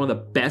Meadery is one of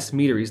the best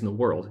meaderies in the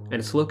world, and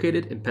it's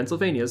located in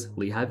Pennsylvania's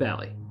Lehigh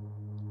Valley.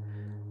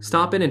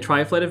 Stop in and try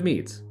a flight of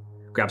meads,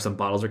 grab some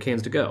bottles or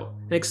cans to go,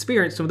 and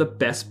experience some of the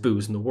best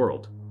booze in the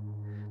world.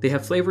 They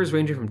have flavors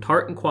ranging from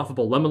tart and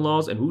quaffable lemon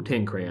laws and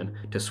Wu-Tang Crayon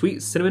to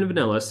sweet cinnamon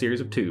vanilla series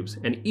of tubes,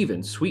 and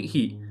even sweet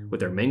heat with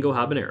their mango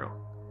habanero.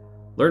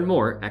 Learn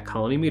more at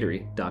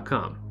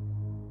colonymeadery.com.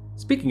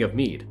 Speaking of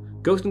mead,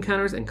 Ghost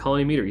Encounters and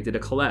Colony Meadery did a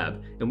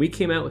collab, and we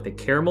came out with a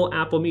caramel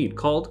apple mead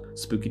called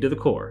Spooky to the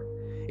Core.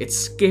 It's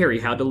scary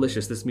how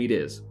delicious this mead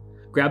is.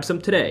 Grab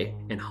some today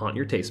and haunt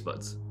your taste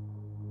buds.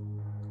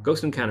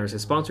 Ghost Encounters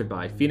is sponsored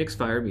by Phoenix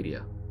Fire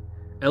Media.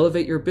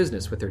 Elevate your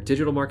business with their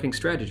digital marketing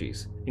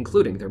strategies,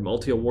 including their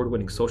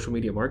multi-award-winning social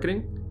media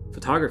marketing,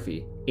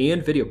 photography,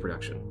 and video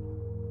production.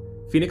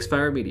 Phoenix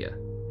Fire Media,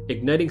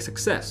 igniting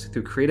success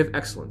through creative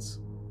excellence.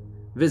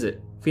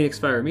 Visit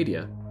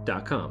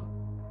phoenixfiremedia.com.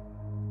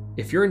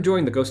 If you're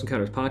enjoying the Ghost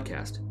Encounters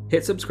podcast,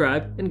 hit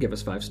subscribe and give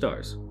us 5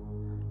 stars.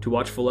 To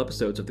watch full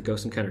episodes of the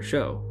Ghost Encounters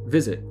show,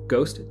 visit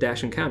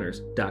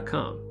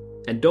ghost-encounters.com.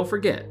 And don't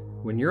forget,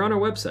 when you're on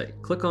our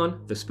website, click on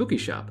the Spooky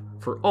Shop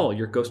for all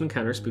your Ghost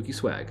Encounters spooky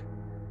swag.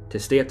 To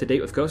stay up to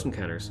date with Ghost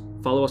Encounters,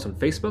 follow us on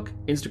Facebook,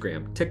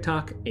 Instagram,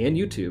 TikTok, and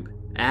YouTube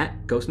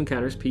at Ghost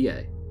Encounters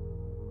PA.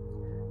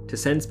 To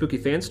send spooky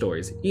fan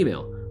stories,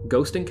 email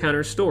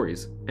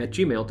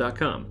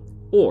ghostencountersstories@gmail.com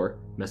or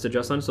message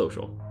us on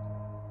social.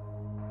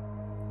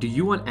 Do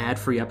you want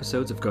ad-free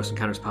episodes of Ghost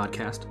Encounters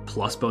podcast,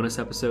 plus bonus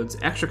episodes,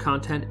 extra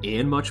content,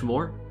 and much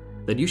more?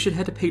 Then you should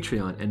head to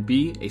Patreon and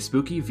be a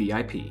spooky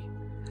VIP.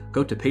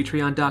 Go to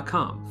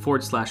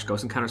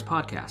patreon.com/Ghost Encounters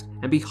podcast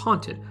and be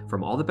haunted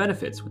from all the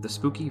benefits with the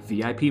spooky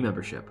VIP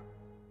membership.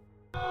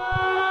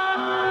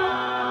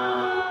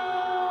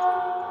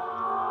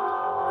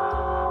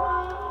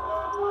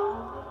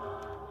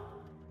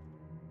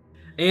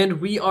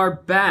 And we are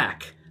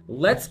back.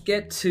 Let's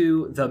get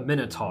to the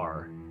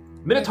Minotaur.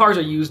 Minotaurs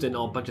are used in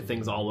a bunch of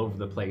things all over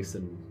the place,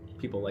 and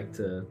people like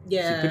to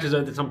see pictures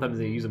of it. Sometimes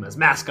they use them as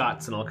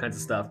mascots and all kinds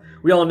of stuff.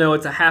 We all know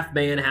it's a half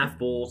man, half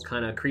bull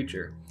kind of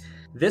creature.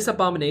 This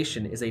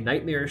abomination is a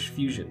nightmarish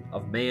fusion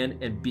of man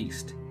and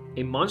beast,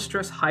 a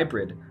monstrous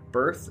hybrid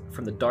birthed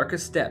from the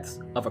darkest depths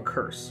of a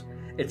curse.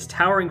 Its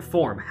towering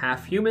form,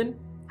 half human,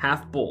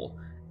 half bull,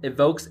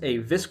 evokes a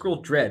visceral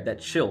dread that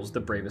chills the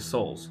bravest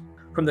souls.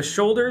 From the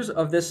shoulders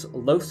of this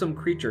loathsome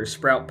creature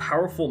sprout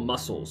powerful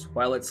muscles,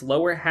 while its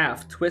lower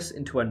half twists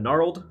into a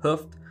gnarled,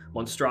 hoofed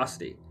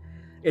monstrosity.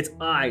 Its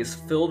eyes,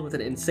 filled with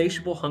an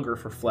insatiable hunger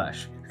for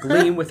flesh,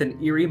 gleam with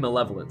an eerie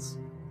malevolence.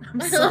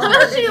 I'm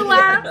sorry. She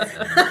laughs.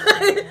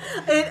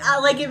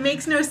 It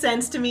makes no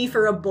sense to me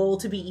for a bull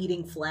to be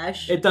eating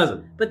flesh. It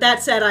doesn't. But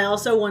that said, I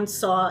also once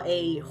saw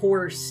a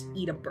horse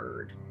eat a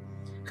bird.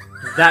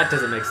 That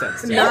doesn't make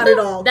sense to me. Not at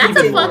all. That's a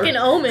Continue. fucking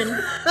omen.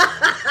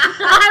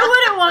 I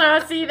wouldn't want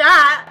to see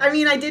that. I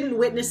mean, I didn't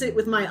witness it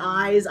with my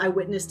eyes. I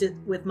witnessed it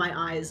with my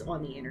eyes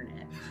on the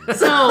internet.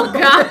 So, Oh,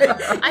 God.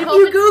 I if hope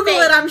you it's Google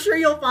fake. it, I'm sure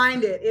you'll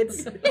find it.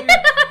 It's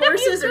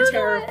horses are Google it.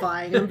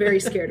 terrifying. I'm very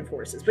scared of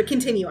horses. But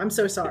continue. I'm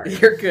so sorry.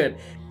 You're good.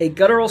 A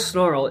guttural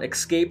snarl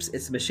escapes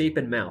its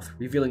misshapen mouth,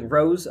 revealing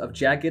rows of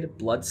jagged,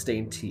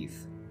 blood-stained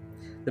teeth.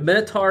 The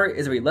Minotaur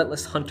is a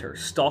relentless hunter,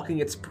 stalking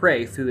its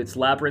prey through its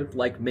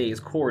labyrinth-like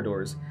maze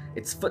corridors,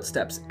 its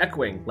footsteps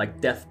echoing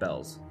like death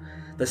bells.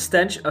 The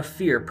stench of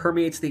fear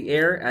permeates the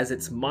air as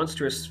its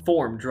monstrous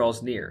form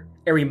draws near,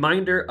 a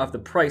reminder of the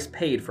price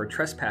paid for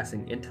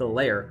trespassing into the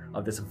lair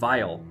of this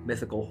vile,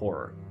 mythical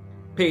horror.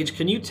 Paige,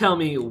 can you tell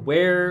me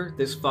where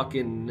this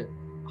fucking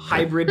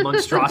hybrid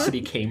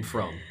monstrosity came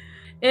from?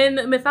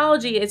 In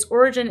mythology, its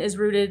origin is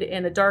rooted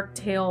in a dark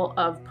tale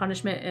of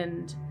punishment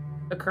and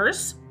a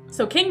curse.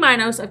 So King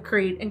Minos of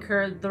Crete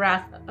incurred the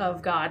wrath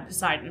of god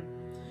Poseidon.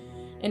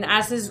 And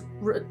as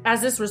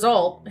this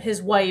result,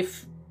 his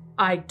wife,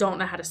 I don't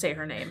know how to say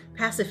her name.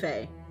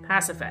 Pasiphae.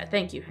 Pasiphae,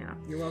 thank you, Hannah.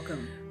 You're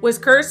welcome. Was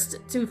cursed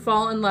to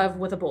fall in love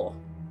with a bull.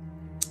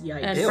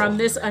 Yikes. And from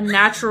this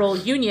unnatural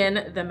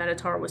union, the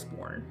Minotaur was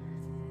born.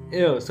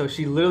 Ew, so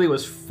she literally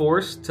was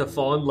forced to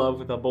fall in love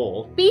with a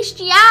bull.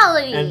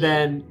 Bestiality. And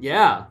then,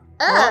 yeah.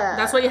 Well,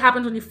 that's what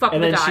happens when you fuck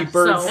And with a then god. she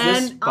births so. this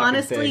And fucking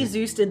honestly, thing.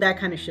 Zeus did that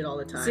kind of shit all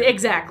the time.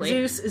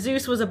 Exactly.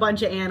 Zeus was a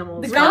bunch of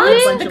animals. The He was a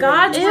gods- bunch the of-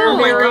 gods Ew, were oh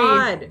my very-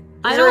 god.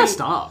 I don't- don't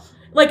stop.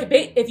 Like,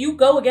 if you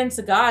go against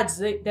the gods,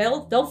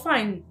 they'll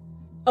find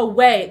a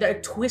way, a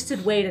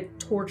twisted way to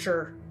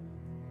torture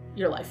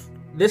your life.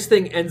 This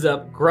thing ends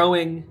up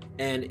growing,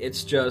 and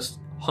it's just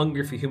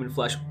hungry for human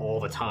flesh all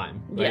the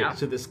time. Right? Yeah.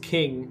 So this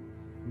King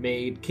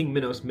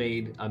Minos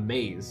made a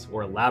maze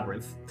or a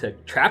labyrinth to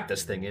trap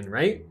this thing in,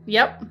 right?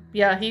 Yep.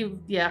 Yeah, he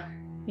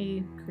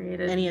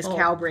created... And he has oh.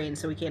 cow brain,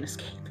 so he can't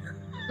escape.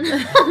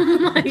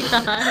 Oh my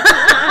god.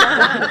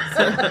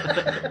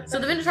 So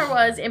the Minotaur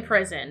was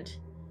imprisoned.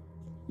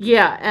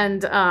 Yeah,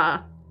 and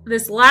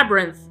this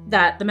labyrinth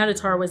that the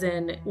Minotaur was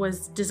in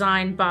was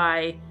designed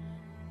by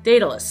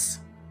Daedalus.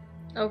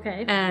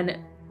 Okay. And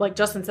like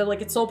Justin said,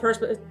 like its sole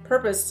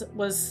purpose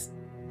was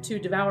to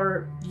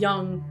devour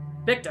young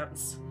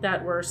victims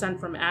that were sent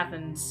from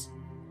Athens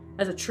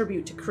as a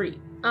tribute to Crete.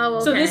 Oh,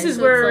 okay. So this is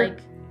it's where like...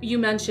 you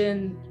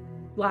mentioned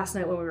last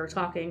night when we were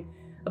talking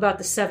about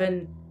the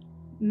 7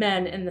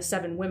 men and the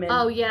 7 women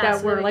Oh, yeah, that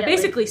so were they like get,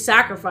 basically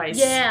sacrificed.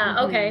 Yeah,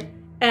 okay.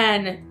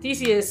 And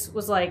Theseus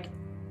was like,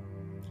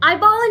 I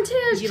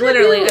volunteered. he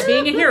literally,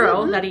 tribute. being a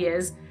hero that he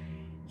is,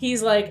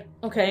 he's like,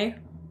 okay,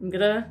 I'm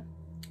gonna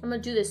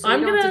do this so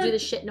I'm we don't have gonna- to do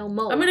this shit no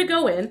more. I'm gonna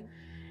go in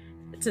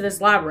to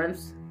this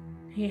labyrinth.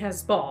 He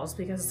has balls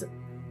because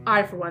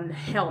I, for one,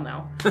 hell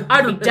no.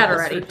 I'd be dead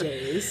already. For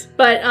days.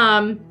 But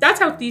that's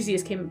how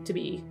Theseus came to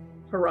be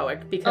heroic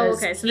Oh, because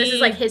okay. So this is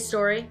like his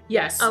story?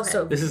 yes. Okay.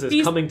 So This is his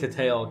Thes- coming to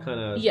tale kind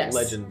of Yes.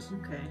 legend.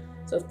 Okay.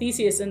 So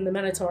Theseus and the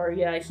Minotaur,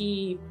 yeah,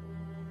 he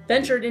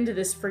ventured into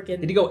this freaking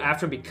Did he go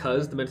after him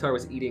because the Minotaur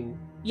was eating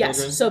yes.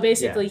 children? So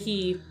basically,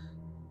 he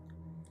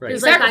Right. He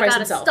was like, I sacrificed gotta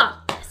himself.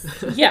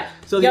 stop this. yeah.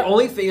 So the Yep.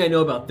 only thing I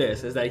know about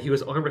this is that he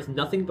was armed with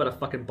nothing but a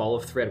fucking ball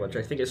of thread, which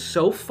I think is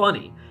so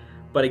funny.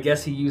 But I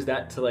guess he used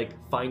that to like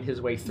find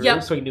his way through,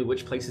 Yep. so he knew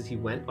which places he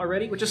went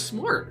already, which is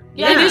smart.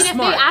 Yeah, It I mean, is if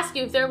smart. they ask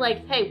you, if they're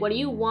like, hey, what do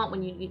you want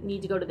when you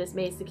need to go to this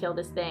maze to kill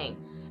this thing?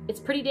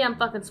 It's pretty damn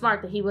fucking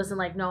smart that he wasn't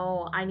like,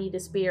 no, I need a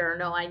spear,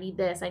 no, I need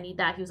this, I need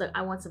that. He was like,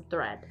 I want some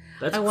thread.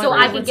 That's I want- So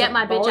crazy. I can get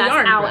my Ball bitch of ass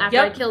yarn, out right. after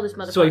Yep. I kill this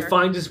motherfucker. So he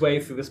finds his way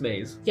through this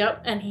maze.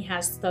 Yep. And he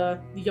has the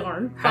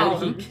yarn. How did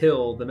following he him.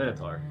 kill the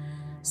Minotaur?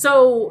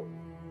 So,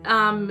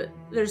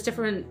 there's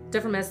different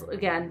methods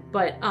again,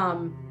 but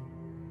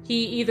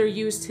he either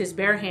used his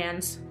bare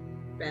hands,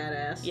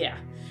 Badass. yeah,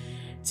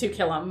 to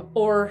kill him,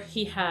 or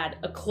he had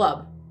a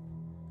club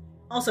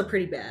Also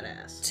pretty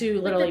badass. to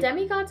Like, literally. the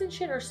demigods and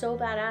shit are so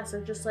badass.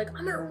 They're just like,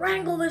 I'm gonna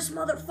wrangle this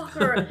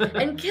motherfucker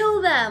and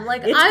kill them.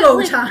 Like, It's I go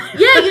like, time.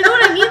 Yeah, you know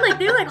what I mean? Like,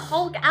 they like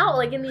Hulk out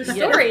like in these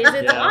Yeah. stories.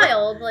 It's Yeah.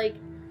 wild. Like,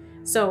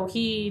 So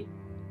he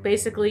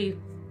basically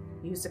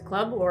used a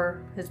club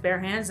or his bare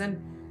hands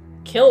and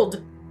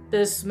killed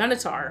this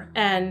Minotaur.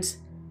 And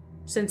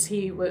since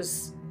he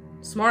was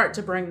smart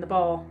to bring the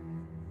ball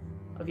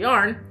of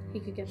yarn, he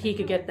could get. he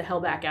could get the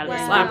hell back out of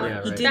this Wow. labyrinth.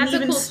 Yeah, He right. didn't That's a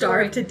even cool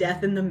starve story. to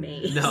death in the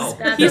maze. No.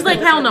 That's He's a like,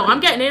 cool hell no, story. I'm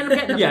getting in, I'm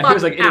getting the Yeah, fuck he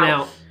was like in and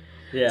out.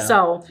 Yeah.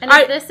 So, And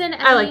is this in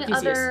I like any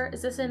Theseus. other?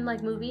 Is this in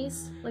like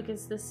movies? Like,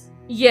 is this?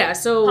 yeah,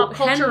 so Pop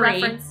culture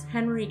reference.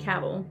 Henry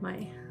Cavill,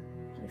 my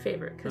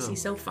favorite, because Oh.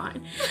 he's so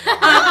fine.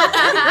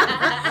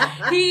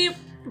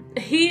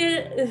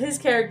 His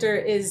character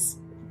is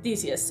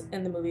Theseus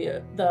in the movie,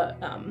 the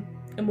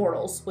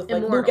Immortals, with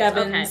like Luke Immortals,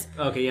 Evans.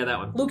 Okay, yeah, that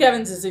one. Luke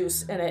Evans is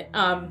Zeus in it.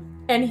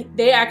 And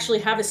they actually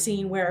have a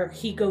scene where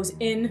he goes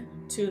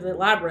into the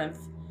labyrinth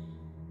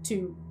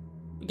to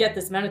get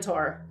this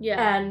Minotaur.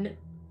 Yeah. And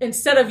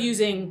instead of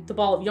using the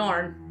ball of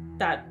yarn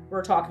that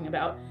we're talking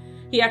about,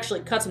 he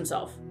actually cuts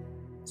himself.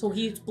 So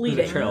he's bleeding.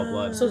 There's a trail of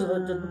blood. So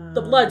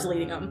the blood's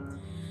leading him.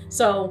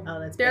 So, Oh,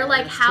 that's They're badass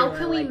like, how too. I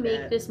can we like make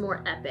that. this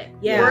more epic?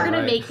 Yeah. We're gonna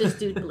Right. make this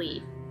dude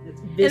bleed.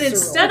 It's and visceral.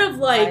 instead of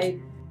like, I-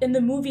 in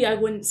the movie, I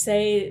wouldn't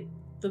say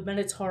the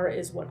Minotaur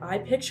is what I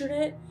pictured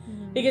it,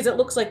 because it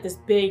looks like this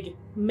big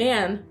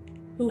man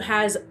who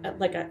has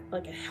like a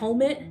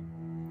helmet,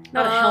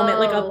 not a helmet,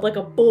 like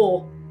a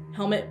bull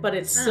helmet, but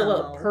it's still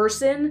Oh. a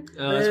person.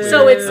 Oh, that's weird.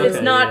 So it's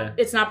Okay, not yeah.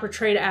 it's not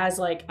portrayed as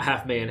like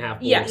half man, half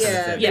bull. Yes. kind of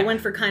Yeah, thing. they Yeah. went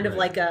for kind of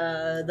Right.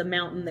 like the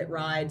mountain that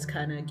rides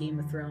kind of Game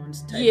of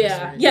Thrones type. yeah,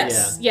 sort of-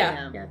 yes,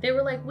 yeah. Yeah, they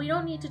were like, we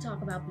don't need to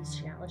talk about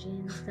bestiality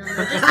in this film.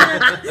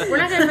 We're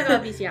not gonna talk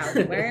about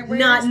bestiality. We're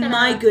Not just gonna,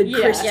 my good Yeah.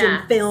 Christian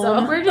Yeah, film.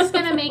 So we're just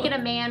gonna make it a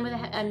man with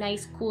a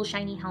nice, cool,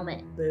 shiny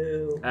helmet.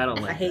 Boo. I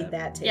don't like I hate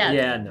that take. Yeah.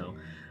 Yeah, no.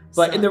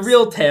 But in the Sucks.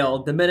 real tale,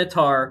 the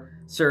Minotaur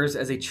serves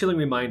as a chilling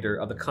reminder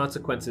of the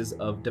consequences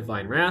of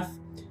divine wrath,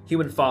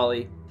 human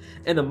folly,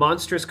 and the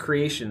monstrous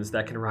creations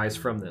that can rise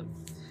from them.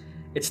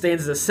 It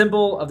stands as a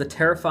symbol of the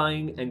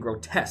terrifying and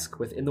grotesque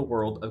within the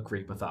world of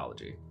Greek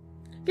mythology.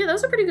 Yeah, that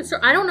was a pretty good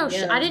story. I don't know.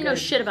 Yeah, I didn't know good.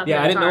 shit about.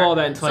 Yeah, I didn't know all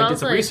that until So I did was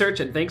some like- research.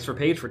 And thanks for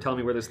Paige for telling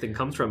me where this thing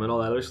comes from and all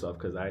that other stuff.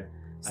 Because I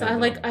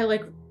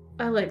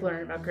like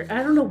learning about Greek.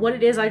 I don't know what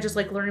it is. I just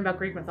like learning about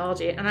Greek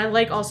mythology, and I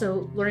like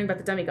also learning about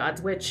the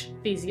demigods, which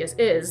Theseus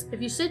is.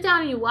 If you sit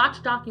down and you watch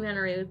a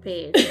documentary with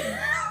Paige,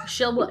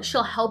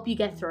 she'll help you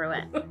get through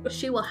it.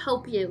 She will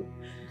help you.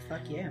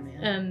 Fuck yeah,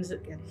 man. And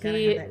Gotta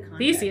have that context.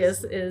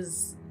 Theseus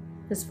is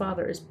his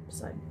father is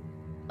Poseidon.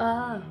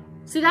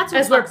 See, that's what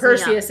As where fucks me up.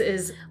 Perseus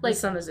is Like- the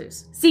son of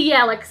Zeus. See,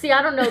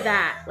 I don't know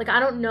that. Like, I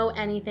don't know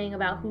anything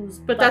about who's.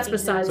 But that's fucking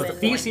besides who So the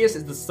and- point. Theseus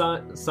is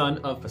the son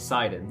of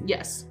Poseidon,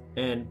 Yes.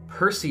 and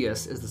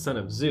Perseus is the son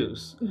of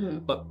Zeus. Mm-hmm.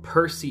 But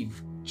Percy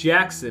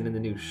Jackson in the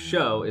new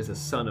show is the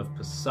son of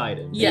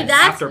Poseidon. Yes.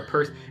 that's- After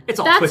Percy, it's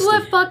all That's twisted.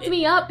 what fucked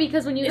me up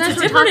because when you It's guys a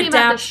were different talking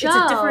about the show, It's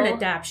a different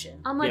adaptation.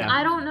 I'm like, Yeah.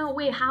 I don't know.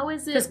 Wait, how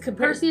is 'Cause it?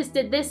 Perseus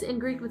did this in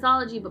Greek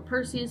mythology, but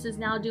Perseus is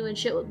now doing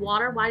shit with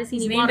water. Why does he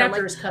He's need named water? after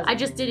Like, his cousin. I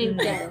just didn't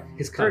get it.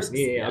 His cousin.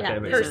 Perseus. Yeah, okay. Yeah,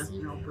 makes sense. Perseus.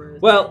 You know, bro.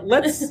 Well,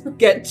 let's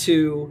get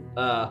to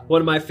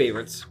one of my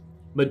favorites,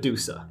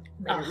 Medusa.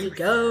 There we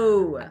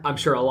go. I'm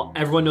sure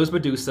everyone knows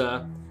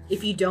Medusa.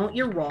 If you don't,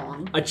 you're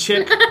wrong. A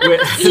chick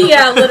with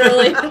Yeah,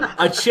 literally.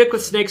 a chick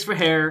with snakes for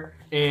hair,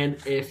 and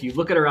if you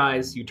look at her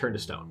eyes, you turn to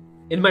stone.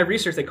 In my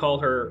research, they call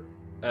her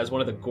as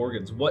one of the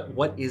Gorgons.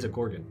 What is a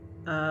Gorgon?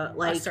 A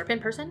Like,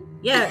 serpent person?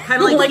 yeah,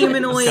 kind of like, Like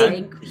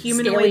humanoid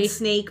scaly.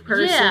 snake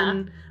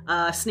person.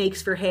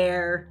 Snakes for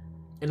hair.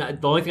 And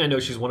the only thing I know,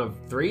 she's one of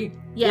 3.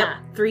 Yeah,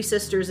 Yep, 3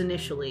 sisters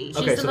initially. she's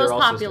Okay, the so they're most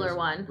all popular sisters.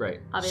 one. Right.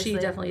 Obviously, She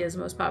definitely is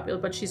most popular,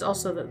 but she's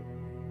also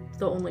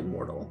the only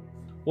mortal.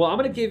 Well, I'm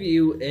going to give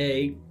you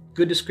a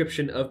good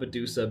description of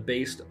Medusa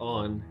based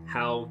on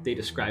how they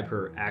describe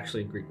her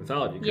actually in Greek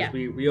mythology. Because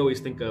Yeah. we always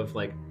think of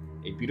like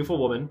a beautiful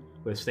woman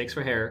with snakes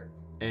for hair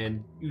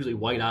and usually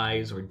white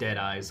eyes or dead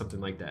eyes,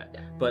 something like that. Yeah.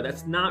 But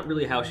that's not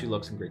really how she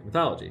looks in Greek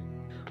mythology.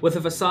 With a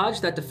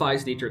visage that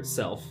defies nature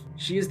itself,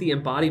 she is the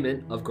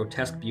embodiment of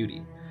grotesque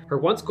beauty. Her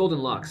once golden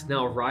locks,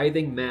 now a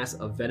writhing mass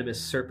of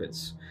venomous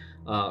serpents,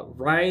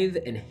 writhe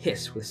and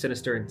hiss with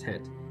sinister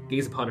intent.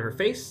 Gaze upon her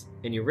face,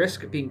 and you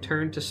risk being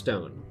turned to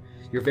stone,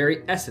 your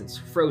very essence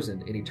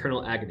frozen in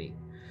eternal agony.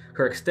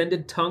 Her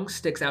extended tongue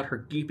sticks out her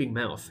gaping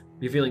mouth,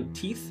 revealing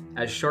teeth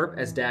as sharp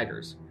as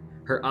daggers,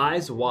 her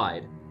eyes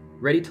wide,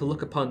 ready to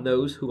look upon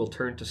those who will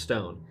turn to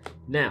stone.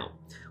 Now,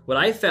 what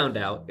I found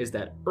out is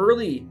that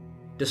early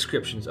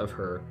descriptions of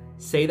her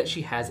say that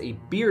she has a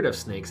beard of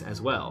snakes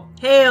as well.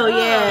 Hell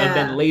yeah! And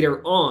then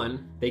later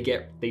on, they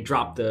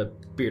drop the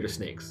beard of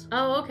snakes,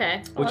 Oh, okay.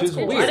 which that's is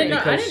cool. weird I didn't know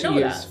because she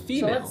that. is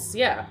female. So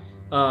yeah.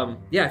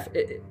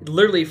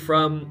 Literally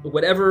from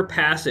whatever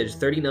passage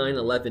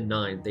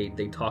 39:11:9,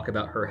 they talk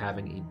about her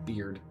having a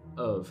beard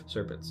of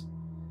serpents,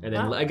 and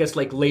then Wow. I guess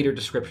like later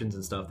descriptions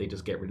and stuff, they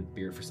just get rid of the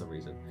beard for some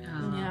reason.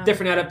 Yeah.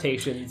 Different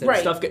adaptations and Right,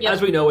 stuff. yep.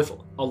 As we know, with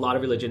a lot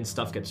of religions,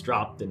 stuff gets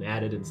dropped and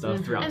added and stuff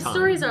throughout And time.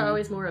 stories are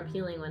always more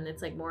appealing when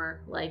it's like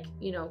more like,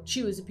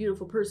 she was a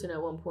beautiful person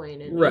at one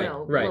point and, Right,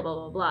 blah, right. blah,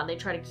 blah, blah. They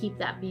try to keep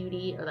that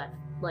beauty or that,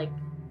 like,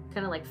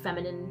 kind of like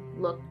feminine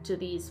look to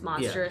these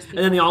monstrous And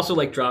then they also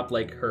like drop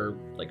like her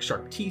like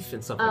sharp teeth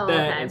and stuff like Oh,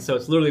 that. okay. And so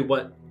it's literally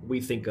what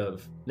we think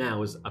of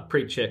now as a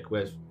pretty chick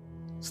with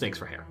snakes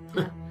for hair.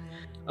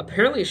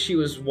 Apparently, she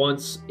was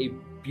once a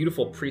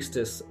beautiful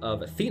priestess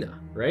of Athena,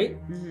 right?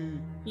 Mhm.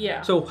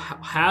 Yeah. So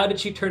how did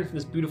she turn from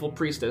this beautiful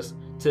priestess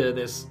to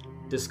this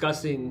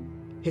disgusting,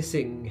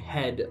 hissing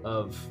head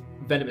of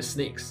venomous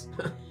snakes?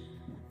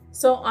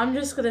 So I'm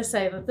just gonna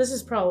say that this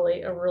is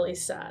probably a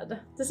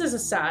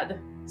sad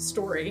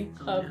story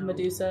of no.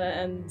 Medusa,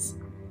 and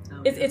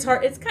Oh, it's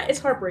hard. It's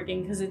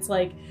heartbreaking because it's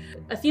like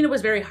Athena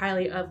was very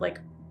highly of like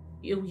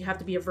you have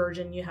to be a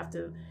virgin, you have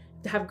to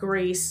have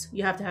grace,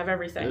 you have to have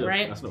everything, Ugh,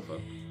 right? That's no fun.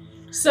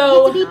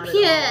 So be Not at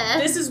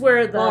pure. this is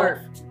where the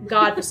Barf.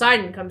 god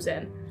Poseidon comes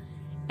in,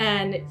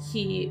 and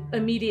he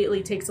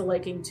immediately takes a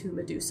liking to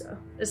Medusa.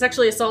 It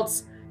sexually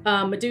assaults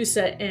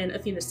Medusa in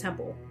Athena's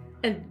temple,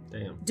 and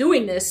Damn.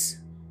 doing this,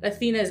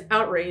 Athena is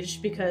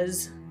outraged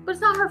because But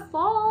it's not her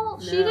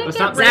fault. She No. didn't It's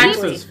get not raped.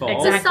 Medusa's fault.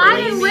 Exactly.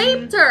 Poseidon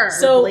Blaming- raped her.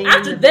 so blaming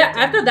after the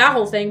that victim.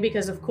 whole thing,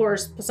 because of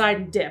course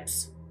Poseidon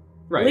dips,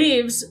 Right.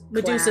 leaves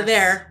Medusa Class.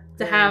 there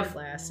to Very have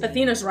classy.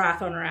 Athena's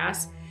wrath on her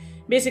ass.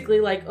 Basically,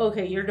 like,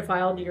 okay, you're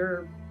defiled,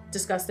 you're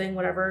disgusting,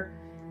 whatever.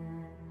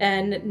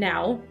 And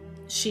now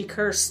she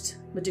cursed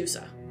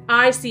Medusa.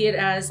 I see it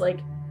as like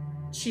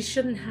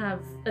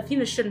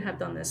Athena shouldn't have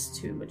done this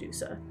to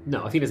Medusa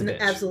No, Athena's a bitch.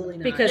 Absolutely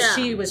not. because Yeah.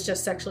 she was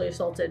just sexually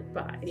assaulted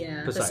by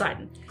Yeah.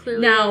 Poseidon.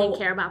 Clearly, Now- they didn't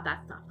care about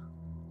that stuff.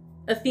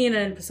 Athena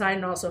and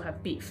Poseidon also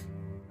have beef.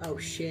 Oh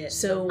shit.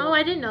 So Oh,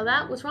 I didn't know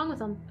that. What's wrong with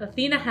them?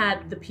 Athena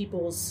had the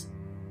people's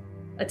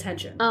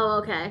attention. Oh,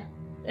 okay.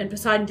 And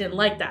Poseidon didn't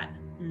like that.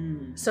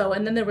 Mm. So,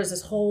 and then there was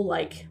this whole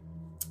like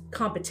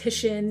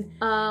competition,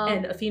 Oh,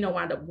 and Athena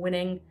wound up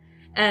winning.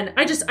 And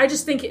I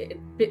just think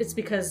it's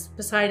because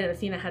Poseidon and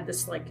Athena had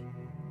this like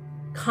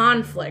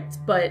conflict,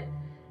 but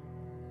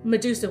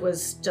Medusa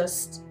was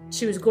just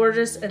she was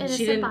gorgeous, and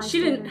she Innocent didn't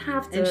bystander.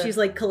 have to. And she's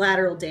like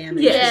collateral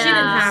damage. yeah, Yes. she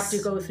didn't have to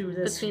go through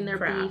this Between their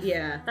crap. beef.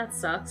 Yeah. That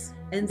sucks.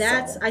 And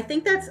that's, So- I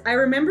think that's, I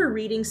remember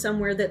reading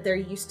somewhere that there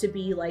used to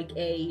be like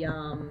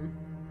an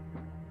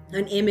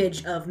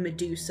image of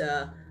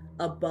Medusa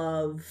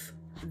above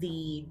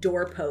the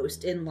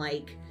doorpost in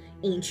like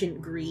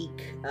ancient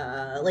Greek,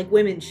 like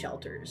women's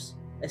shelters,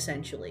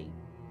 essentially.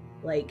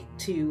 Like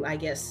to, I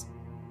guess,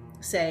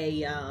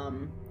 say,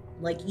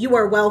 like, you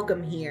are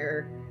welcome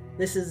here.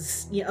 This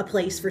is, you know, a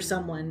place for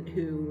someone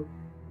who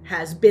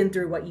has been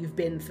through what you've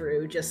been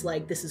through, just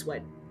like this is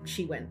what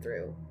she went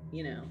through,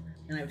 you know.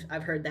 And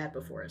I've heard that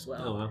before as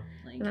well. Oh, wow.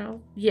 Like, You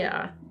know?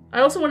 Yeah.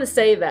 I also want to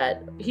say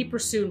that he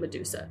pursued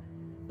Medusa,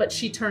 but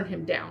she turned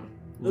him down.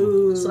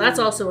 ooh. So that's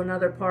also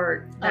another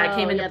part that Oh,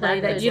 came into yeah, play,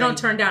 that that could, you don't like-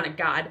 turn down a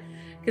god,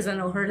 because then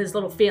it'll hurt his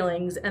little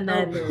feelings, and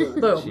then Oh,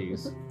 boom.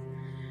 Jeez.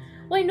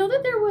 Well, I know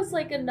that there was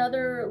like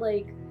another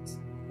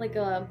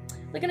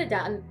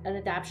an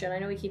adaptation. I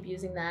know we keep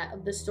using that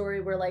of the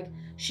story where like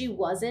she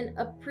wasn't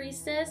a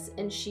priestess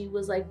and she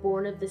was like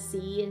born of the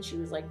sea and she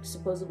was like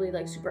supposedly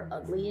like super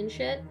ugly and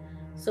shit.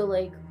 So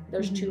like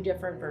there's two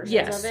different versions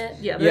Yes. of it.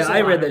 Yeah, Yeah, there's a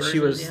I lot read of that she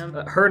was, versions,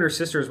 yeah. her and her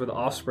sisters were the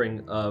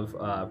offspring of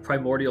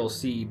primordial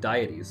sea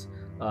deities,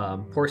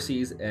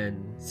 Porces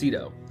and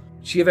Ceto.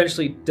 She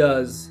eventually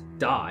does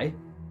die,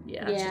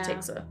 Yeah, Yeah. she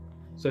takes a...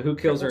 so who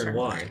kills her and Turn.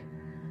 why?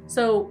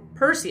 So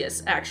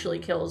Perseus actually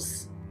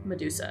kills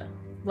Medusa.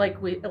 Like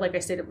I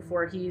stated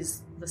before,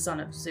 he's the son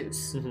of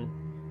Zeus. Mhm.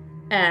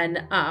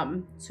 And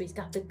So he's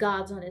got the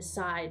gods on his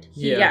side.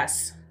 Yeah.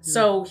 yes.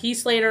 So he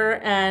slayed her,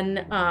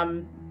 and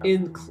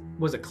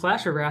Was it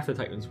Clash of Wrath of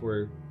the Titans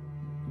where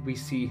we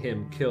see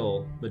him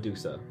kill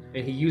Medusa,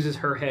 and he uses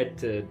her head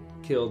to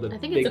kill the I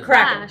think big it's a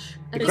Kraken. Clash.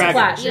 I The think Kraken.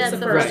 Clash, Yeah, it's it's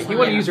the the first right. first He one.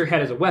 wanted to yeah. use her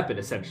head as a weapon,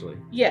 essentially.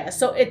 yeah,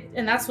 so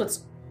and that's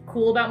what's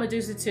cool about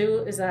Medusa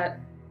too, is that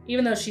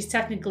even though she's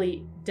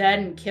technically dead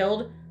and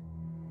killed,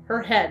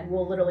 her head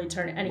will literally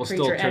turn any Will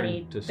still creature, turn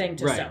anything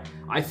to right. stone.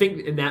 I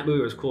think in that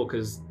movie it was cool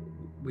because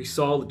we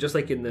saw, just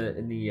like in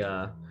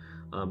the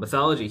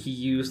mythology, he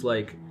used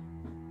like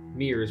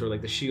mirrors or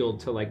like the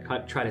shield to like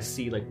try to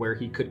see like where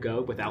he could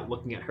go without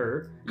looking at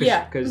her.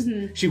 Yeah. because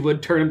Mhm. she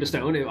would turn him to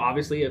stone,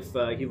 obviously, if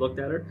he looked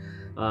at her.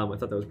 I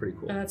thought that was pretty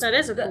cool. And that's, That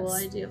is a cool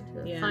that's- idea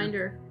to Yeah. find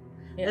her.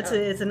 yeah.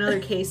 It's another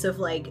case of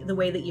like the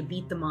way that you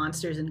beat the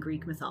monsters in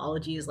Greek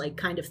mythology is like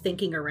kind of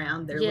thinking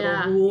around their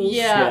Yeah. little rules.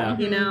 Yeah.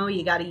 You know,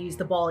 you got to use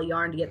the ball of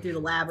yarn to get through the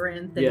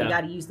labyrinth, and Yeah. you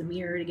got to use the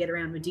mirror to get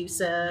around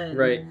Medusa. And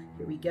Right.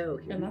 Here we go.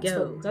 Here And we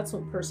go. that's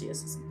what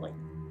Perseus is like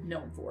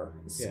known for,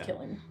 is Yeah.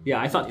 killing.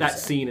 Yeah, I thought that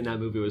Medusa. scene in that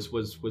movie was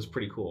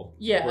pretty cool.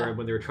 Yeah. where,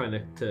 when they were trying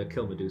to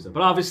kill Medusa,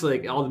 but obviously,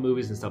 like all the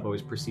movies and stuff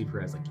always perceive her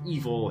as like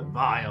evil and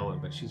vile,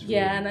 but she's really,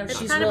 Yeah, and It's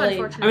she's kind really... of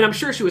unfortunate. I mean, I'm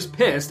sure she was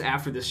pissed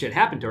after this shit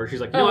happened to her.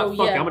 She's like, you know Oh, what,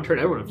 fuck, yeah. I'm gonna turn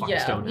everyone to fucking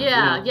Yeah. stone. now,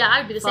 Yeah, you know? yeah,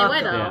 I'd be the same Fuck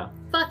way though. them. Yeah.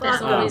 Fuck There's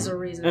them. always a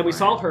reason. And we for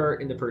saw it. her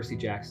in the Percy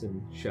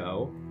Jackson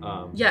show.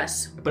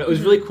 Yes. But it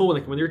was really cool,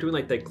 like when they were doing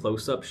like the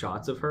close-up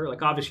shots of her.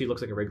 Like obviously, she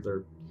looks like a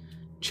regular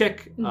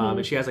chick, Mhm.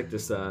 and she has like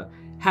this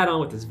hat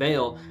on with this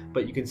veil.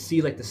 But you can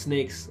see like the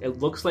snakes.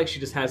 It looks like she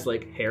just has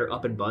like hair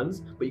up in buns,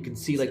 but you can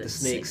see like the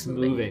snakes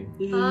moving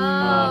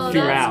Oh, that's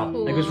throughout.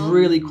 cool. Like it was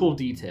really cool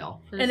detail.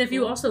 That And is if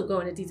you cool. also go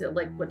into detail,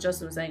 like what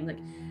Justin was saying, like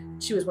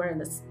she was wearing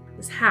this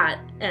hat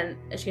and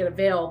she had a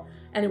veil,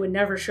 and it would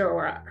never show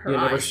her You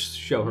never eyes.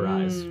 show her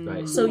eyes, Mm.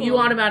 right? So you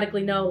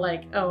automatically know,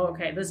 like, oh,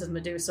 okay, this is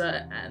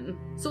Medusa and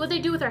So what they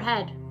do with her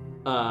head?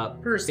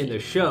 Percy. In the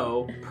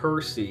show,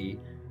 Percy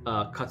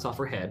cuts off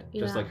her head,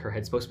 just Yeah. like her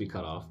head's supposed to be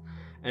cut off.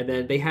 And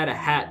then they had a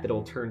hat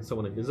that'll turn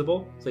someone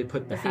invisible, so they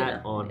put the Athena,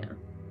 hat on yeah.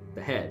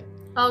 the head.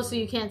 Oh, so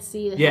you can't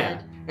see the Yeah,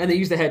 head. and they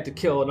used the head to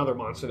kill another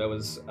monster that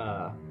was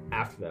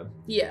after them.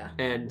 Yeah.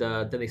 And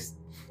then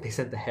they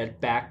sent the head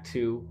back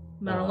to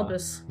Mount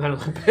Olympus. Mount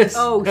Olympus.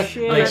 Oh,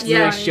 shit. Like, That's they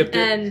funny. shipped it.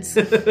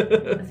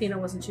 And Athena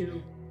wasn't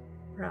too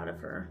proud of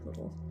her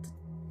little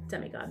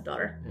demigod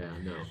daughter yeah,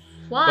 no.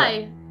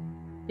 Why?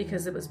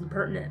 because it was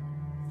impertinent,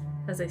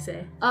 as they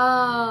say.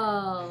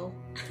 Oh.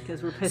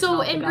 Because we're pissing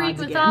So off the in Greek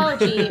gods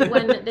mythology, again.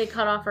 when they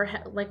cut off her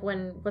head, like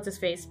when what's his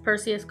face,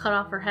 Perseus cut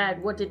off her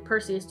head, what did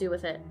Perseus do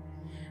with it?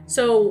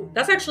 So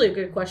that's actually a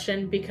good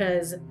question,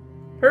 because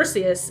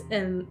Perseus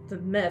in the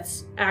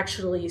myths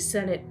actually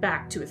sent it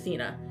back to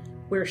Athena,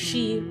 where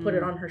she put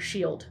it on her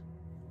shield.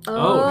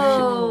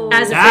 Oh,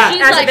 As a, That-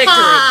 She's as a like, victory.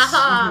 ha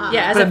ha.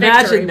 Yeah, as But a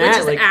victory, imagine which that,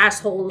 is like,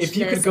 assholes. if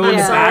you could I'm go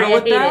into sorry, battle I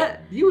with hate that, it.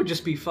 you would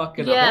just be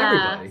fucking Yeah, up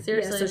everybody.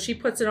 seriously. Yeah, so she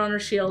puts it on her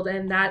shield,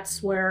 and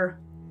that's where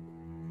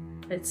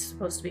it's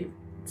supposed to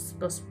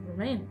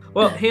remain.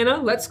 Well,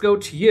 Hannah, let's go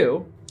to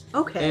you.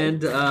 Okay.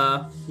 And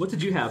what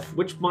did you have?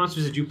 Which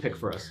monsters did you pick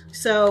for us?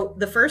 So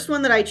the first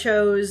one that I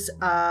chose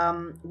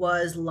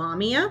was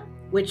Lamia,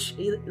 which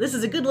this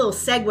is a good little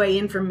segue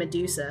in from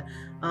Medusa.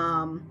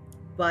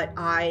 But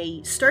I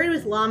started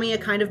with Lamia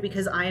kind of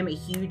because I am a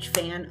huge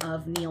fan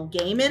of Neil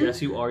Gaiman.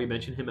 Yes, you already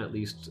mentioned him at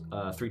least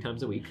 3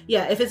 times a week.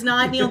 Yeah, if it's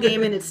not Neil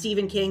Gaiman, it's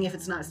Stephen King. If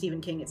it's not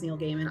Stephen King, it's Neil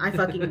Gaiman. I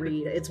fucking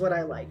read. It's what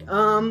I like.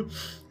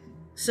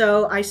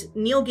 So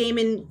Neil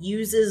Gaiman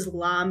uses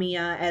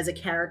Lamia as a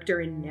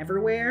character in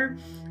Neverwhere.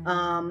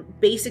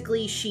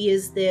 Basically, she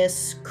is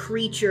this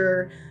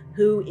creature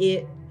who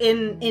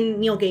in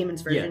Neil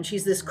Gaiman's version,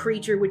 she's this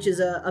creature which is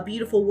a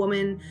beautiful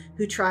woman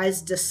who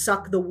tries to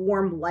suck the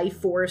warm life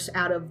force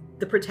out of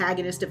the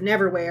protagonist of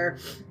Neverwhere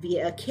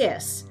via a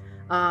kiss.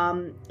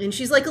 And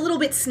she's like a little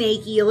bit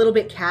snaky, a little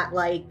bit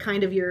cat-like,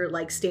 kind of your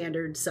like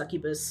standard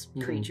succubus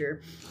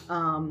creature,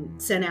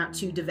 sent out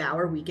to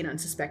devour weak and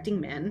unsuspecting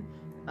men.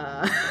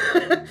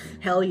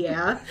 Hell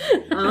yeah.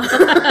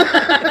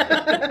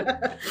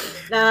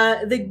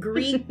 The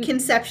Greek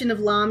conception of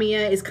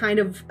Lamia is kind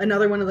of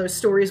another one of those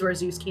stories where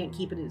Zeus can't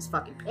keep it in his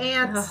fucking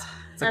pants.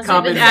 It's a That's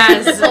common what we've been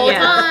saying this whole Yeah,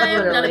 time. None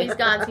of literally. these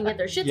gods can get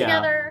their shit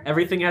together.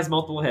 Everything has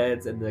multiple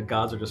heads, and the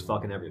gods are just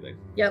fucking everything.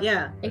 Yep.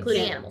 Yeah.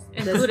 Including Yeah. animals.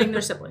 Including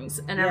their siblings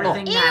and Yeah.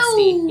 everything Ew.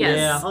 nasty. Yes.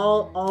 Yeah.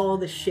 All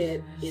the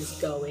shit is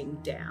going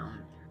down.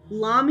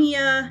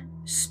 Lamia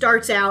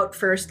starts out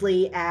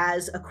firstly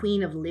as a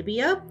queen of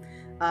Libya.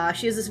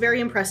 She has this very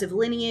impressive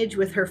lineage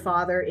with her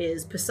father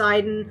is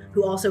Poseidon,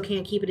 who also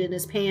can't keep it in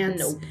his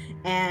pants. Nope.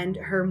 And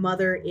her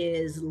mother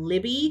is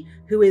Libby,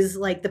 who is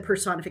like the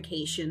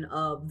personification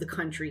of the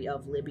country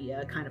of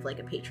Libya, kind of like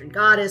a patron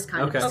goddess,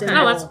 kind of a Okay. symbol,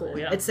 Oh, that's cool,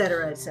 yeah.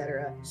 etc.,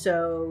 etc.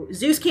 So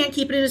Zeus can't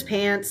keep it in his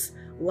pants.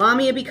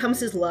 Lamia becomes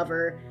his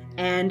lover,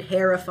 and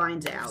Hera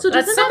finds out. So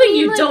That's doesn't that something mean,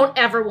 you like- don't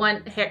ever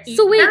want.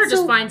 So wait, Hera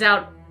just so- finds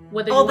out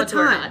whether you all the want to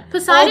or time. not.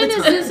 Poseidon all is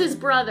the time. Zeus's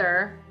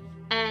brother,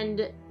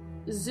 and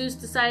Zeus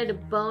decided to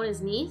bone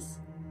his niece?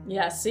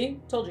 Yeah, see?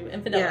 Told you.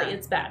 Infidelity. Yeah.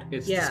 It's bad.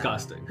 It's Yeah.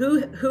 disgusting.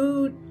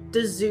 Who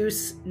does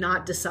Zeus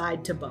not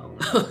decide to bone?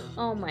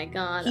 Oh my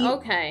god. He-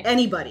 Okay.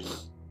 Anybody.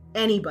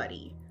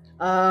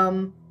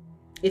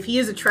 If he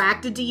is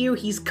attracted to you,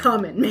 he's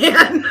coming,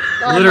 man.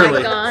 Oh Literally.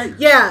 my god.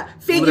 Yeah,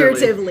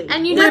 figuratively.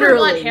 And you never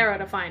literally. want Hera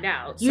to find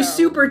out. You so.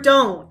 super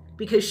don't,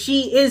 because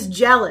she is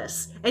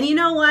jealous. And you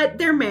know what?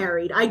 They're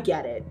married. I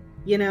get it.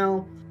 You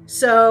know?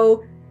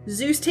 So,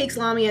 Zeus takes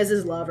Lamia as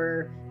his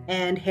lover,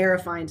 and Hera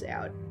finds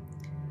out.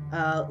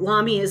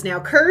 Lamia is now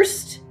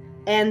cursed,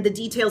 and the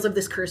details of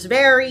this curse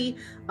vary,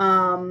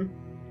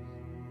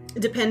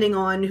 depending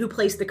on who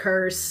placed the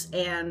curse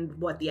and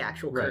what the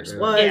actual Right, curse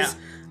right.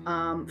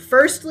 was.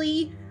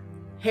 Firstly,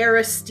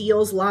 Hera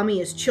steals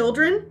Lamia's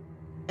children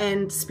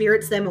and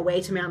spirits them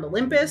away to Mount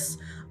Olympus.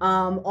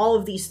 All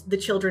of the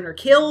children are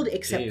killed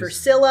except for Jeez.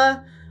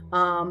 Scylla.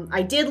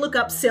 I did look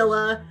up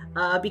Scylla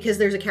because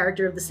there's a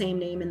character of the same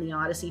name in the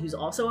Odyssey who's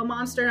also a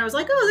monster, and I was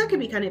like, oh, that could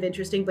be kind of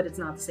interesting, but it's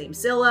not the same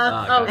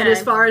Scylla. Oh, Okay. And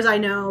as far as I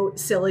know,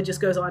 Scylla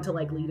just goes on to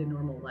like lead a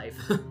normal life.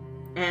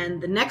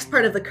 And the next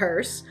part of the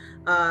curse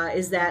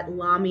is that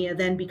Lamia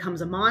then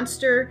becomes a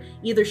monster.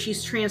 Either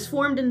she's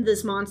transformed into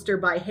this monster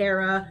by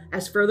Hera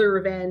as further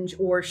revenge,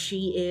 or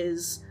she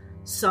is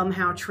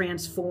somehow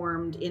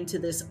transformed into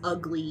this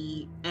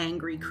ugly,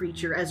 angry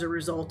creature as a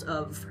result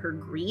of her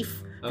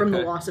grief from the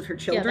Okay. loss of her Yeah,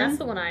 children. that's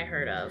the one I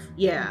heard of.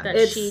 Yeah, That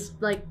it's- she,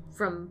 like,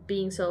 from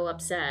being so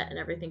upset and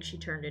everything, she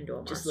turned into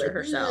a Just monster like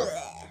herself.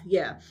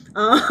 Yeah.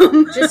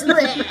 Just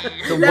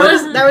So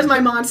that was my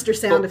monster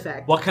sound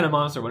effect. What kind of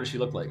monster? What does she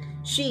look like?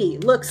 She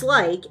looks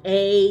like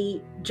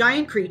a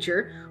giant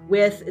creature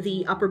with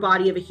the upper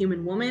body of a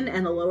human woman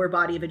and the lower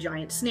body of a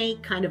giant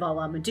snake, kind of a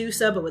la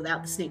Medusa, but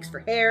without the snakes for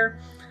hair.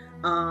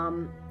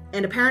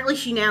 And apparently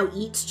she now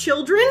eats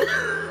children.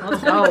 Oh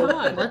my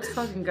God. Let's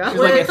fucking She's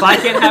go. like, if I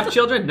can't have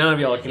children, none of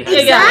y'all can have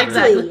Yeah,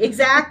 children.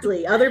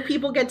 Exactly. Other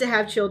people get to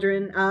have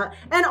children.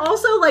 And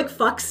also, like,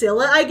 fuck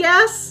Scylla, I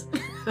guess.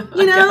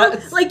 You know?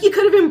 guess. Like, you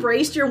could have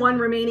embraced your one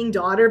remaining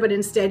daughter, but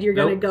instead you're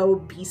gonna Nope. go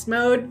beast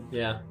mode.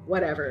 Yeah.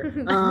 Whatever.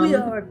 We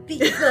are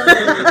beast.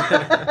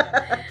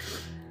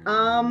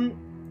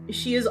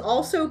 She is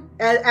also,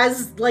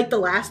 as like the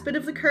last bit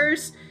of the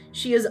curse,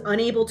 she is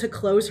unable to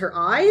close her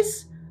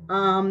eyes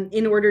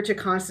in order to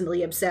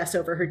constantly obsess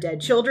over her dead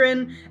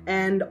children,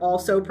 and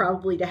also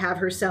probably to have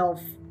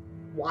herself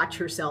watch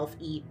herself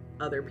eat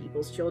other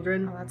people's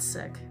children. Oh, that's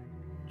sick.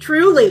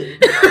 Truly.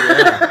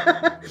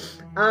 Yeah.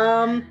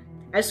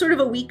 As sort of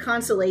a weak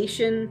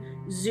consolation,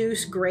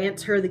 Zeus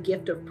grants her the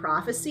gift of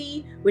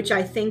prophecy, which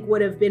I think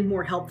would have been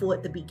more helpful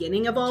at the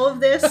beginning of all of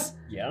this.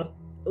 Yeah.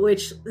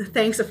 Which,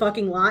 thanks a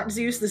fucking lot,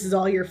 Zeus. This is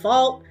all your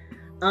fault.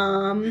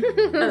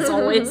 As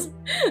always.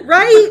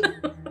 Right?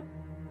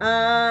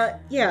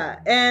 Yeah.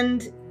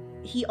 And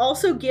he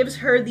also gives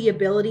her the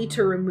ability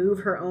to remove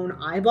her own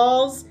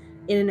eyeballs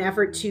in an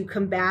effort to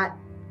combat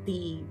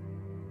the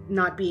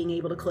not being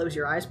able to close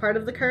your eyes part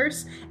of the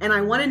curse. And I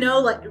want to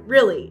know, like,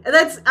 really,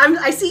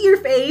 I see your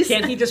face.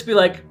 Can't he just be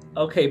like,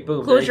 okay,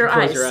 boom, Close now you your can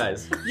eyes. Close your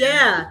eyes.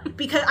 Yeah,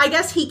 because I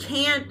guess he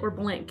can't Or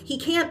blink.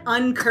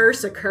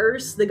 uncurse a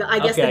curse. I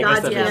guess Okay, the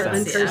gods that can't makes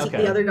uncurse sense. the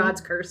Okay. other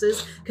gods'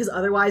 curses, because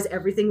otherwise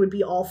everything would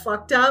be all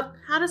fucked up.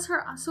 How does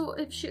her... So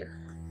if she...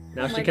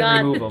 Now she my can God.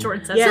 remove them.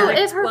 Jordan says Yeah. So it.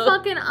 if her Well,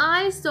 fucking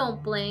eyes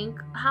don't blink,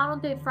 how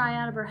don't they fry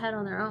out of her head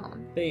on their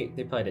own? They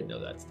probably didn't know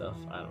that stuff.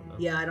 I don't know.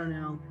 Yeah, I don't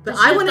know. But Does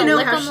she I have want to to know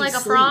lick how them she like a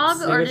sleeps.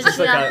 frog, or Maybe does it's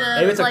she just have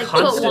maybe it's to a like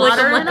put constant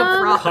water like in a them?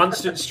 frog.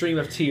 Constant stream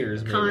of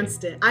tears, maybe.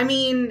 Constant. I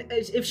mean,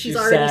 if she's She's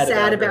already sad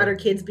sad about about her. her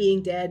kids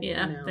being dead.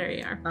 yeah, you know. there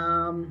you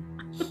are.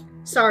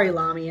 Sorry,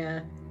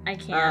 Lamia. I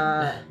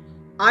can't.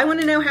 I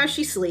want to know how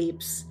she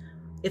sleeps.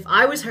 If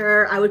I was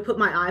her, I would put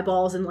my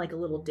eyeballs in like a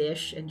little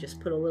dish and just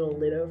put a little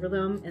lid over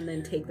them and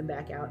then take them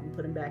back out and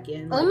put them back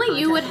in. like Only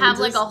you would contact have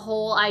like a lenses.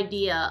 whole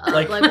idea of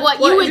Like- like what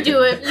you would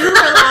do if you were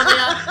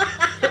Lamia.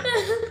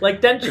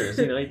 Like dentures,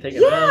 you know, you take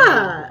it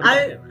Yeah,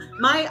 out.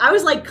 I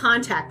was like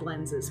contact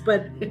lenses,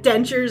 but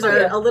dentures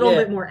are yeah, a little yeah.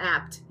 bit more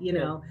apt, you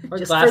know. Or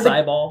just glass for the-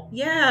 eyeball.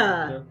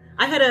 Yeah. Yeah.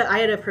 I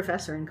had a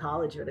professor in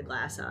college with a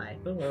glass eye.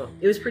 Oh, wow.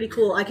 It was pretty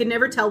cool. I could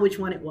never tell which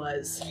one it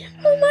was.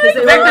 Oh my 'Cause they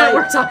The were fact that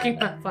like- we're talking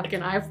about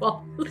fucking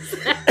eyeballs. He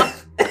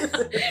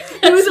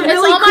was a It's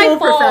really all my cool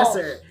fault.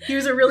 professor. He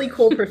was a really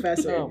cool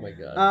professor. Oh my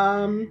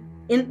god.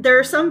 There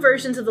are some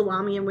versions of the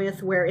Lamia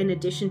myth where, in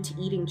addition to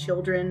eating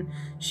children,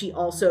 she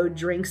also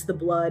drinks the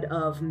blood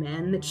of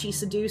men that she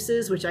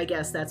seduces, which I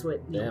guess that's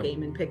what Neil Damn.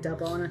 Gaiman picked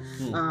up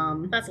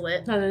on. That's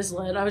lit. That is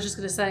lit. I was just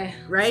gonna say,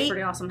 Right? It's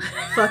pretty awesome.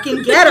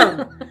 Fucking get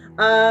him!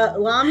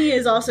 Lamia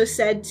is also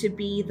said to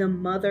be the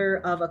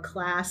mother of a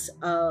class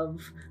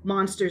of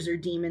monsters or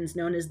demons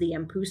known as the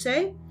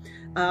Ep8.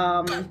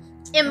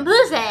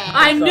 Imbuse.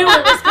 I knew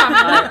it was coming.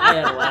 I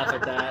had to laugh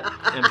at that.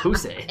 And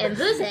Pussy.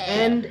 Imbuse.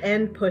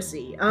 and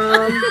pussy.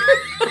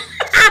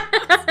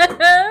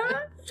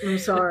 I'm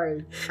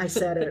sorry, I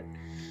said it.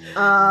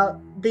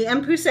 The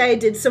Ep8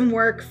 did some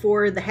work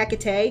for the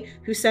Hecate,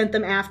 who sent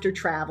them after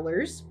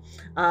travelers.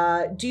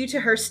 Due to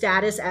her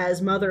status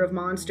as mother of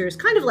monsters,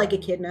 kind of like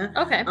Echidna,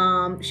 Okay.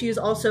 she is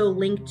also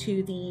linked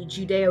to the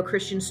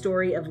Judeo-Christian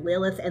story of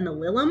Lilith and the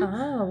Lilim,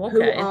 Oh,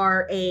 who okay.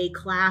 are a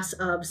class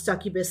of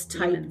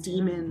succubus-type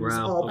demons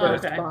Wow, all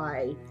okay. birthed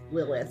by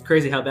Lilith.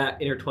 Crazy how that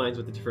intertwines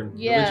with the different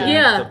Yeah. religions.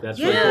 Yeah. So that's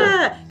really cool.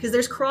 Yeah, because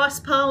there's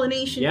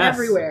cross-pollination Yes,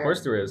 everywhere. of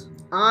course there is.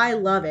 I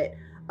love it.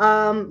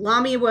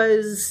 Lamia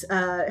was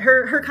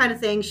her kind of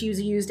thing. She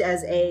was used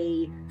as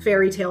a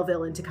fairy tale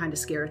villain to kind of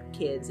scare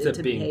kids To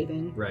into being-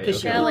 behaving. right, 'Cause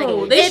okay. They're like,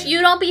 Oh, they if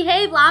you don't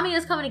behave,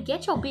 Lamia's coming to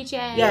get your bitch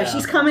ass. yeah,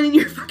 she's coming in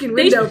your fucking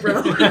They- window,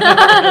 bro.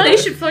 They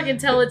should fucking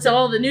tell it to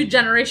all the new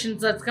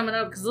generations that's coming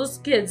up, because those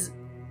kids,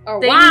 Or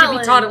they need to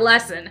be taught a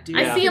lesson. Dude,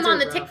 Yeah. I see him kids on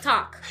the are rough.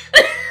 TikTok.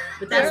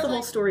 But that's They're the whole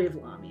like- story of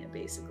Lamia,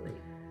 basically.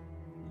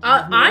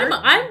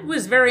 I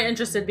was very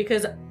interested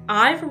because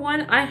I, for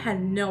one, I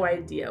had no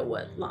idea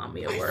what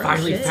Lamia were.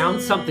 Finally shit.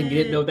 found something you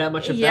didn't know that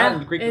much about Yeah,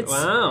 in Greek. it's,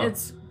 Wow.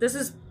 this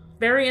is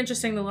very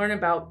interesting to learn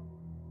about,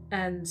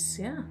 and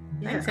yeah,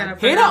 thanks, Hannah.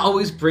 for Hannah that.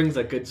 always brings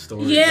a good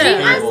story. Yeah,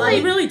 She has, you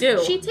like- really do.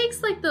 She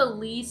takes like the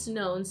least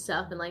known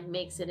stuff and like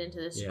makes it into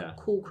this Yeah.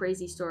 cool,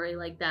 crazy story,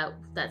 like that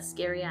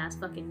scary ass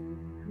fucking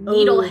Oh.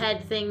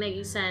 needlehead thing that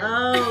you sent.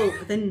 Oh,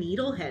 the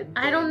needlehead.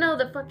 I don't know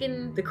the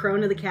fucking. The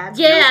crone of the cat.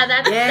 Yeah,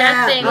 that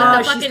thing with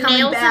the she's fucking coming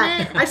nails back.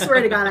 in it. I swear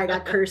to God, I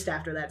got cursed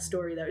after that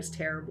story. That was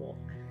terrible.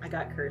 I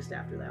got cursed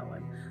after that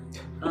one.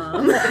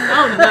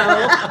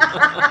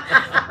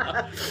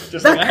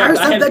 Just The like I had- curse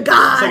I had- of the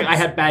gods. It's like I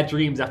had bad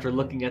dreams after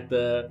looking at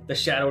the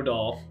shadow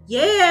doll.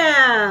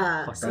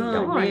 Yeah. Fuck, Oh,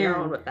 Y'all on your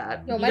man. own with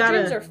that. No, You my gotta-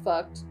 dreams are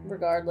fucked,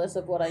 regardless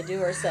of what I do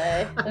or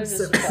say. They're I'm just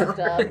so fucked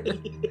up.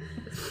 sorry.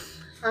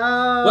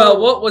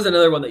 Well, what was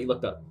another one that you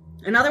looked up?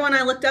 Another one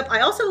I looked up.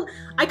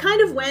 I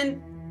kind of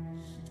went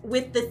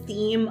with the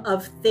theme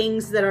of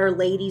things that are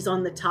ladies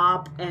on the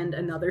top and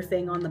another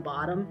thing on the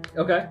bottom.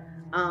 Okay.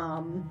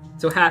 Um,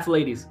 So half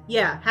ladies.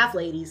 yeah, half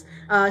ladies.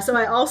 So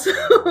I also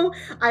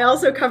I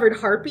also covered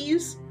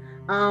harpies,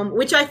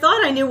 which I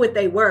thought I knew what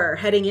they were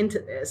heading into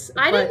this.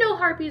 I but- didn't know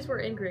harpies were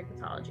in Greek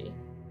mythology.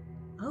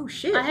 Oh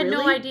shit! I had no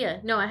really? idea.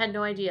 No, I had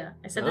no idea.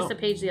 I said this Oh. to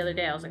Paige the other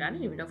day. I was like, I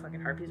didn't even know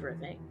fucking harpies were a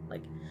thing.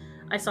 Like,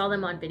 I saw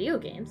them on video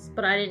games,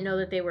 but I didn't know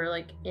that they were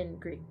like in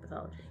Greek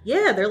mythology.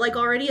 Yeah, they're like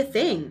already a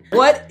thing.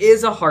 What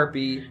is a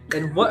harpy,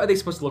 and what are they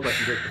supposed to look like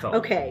in Greek mythology?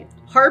 Okay,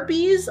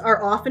 harpies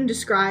are often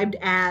described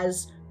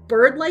as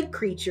bird-like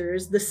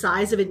creatures the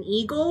size of an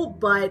eagle,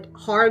 but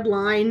hard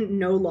line,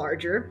 no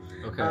larger.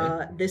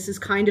 Okay. This is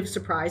kind of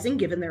surprising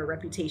given their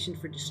reputation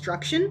for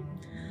destruction.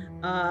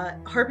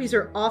 Harpies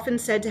are often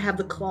said to have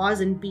the claws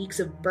and beaks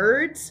of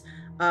birds,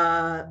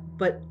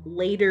 but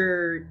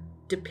later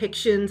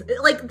depictions,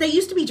 like they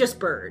used to be just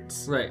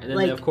birds. Right, and then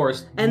like- of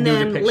course, And new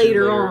then depictions,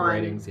 later on,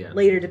 writings, yeah.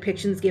 later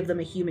depictions give them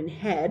a human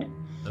head.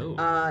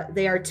 Oh.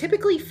 They are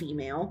typically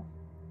female.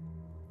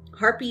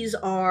 Harpies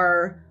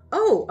are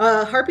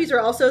harpies are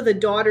also the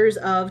daughters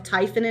of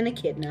Typhon and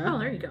Echidna. Oh,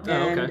 there you go. Oh,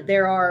 And okay.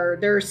 there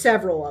are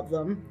several of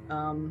them.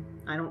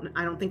 I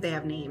don't think they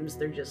have names.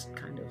 They're just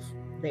kind of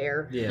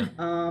there. Yeah.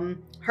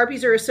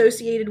 Harpies are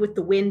associated with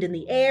the wind and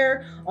the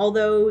air,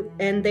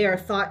 and they are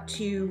thought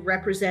to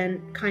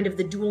represent kind of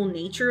the dual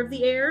nature of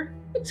the air.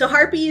 So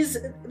harpies,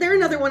 they're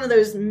another one of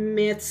those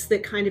myths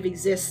that kind of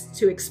exists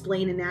to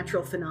explain a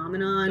natural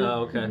phenomenon.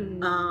 Oh, okay.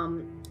 Mm-hmm.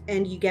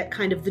 and you get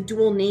kind of the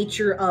dual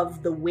nature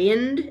of the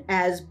wind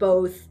as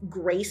both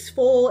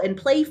graceful and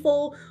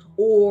playful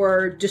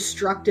or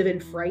destructive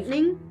and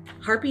frightening.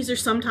 Harpies are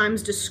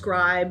sometimes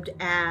described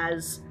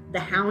as the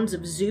hounds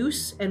of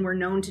Zeus and were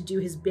known to do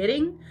his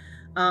bidding,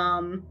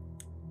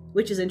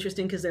 which is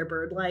interesting because they're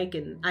bird-like,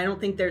 and I don't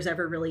think there's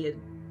ever really a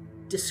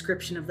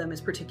description of them as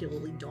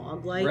particularly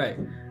dog-like. Right.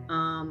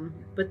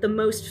 But the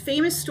most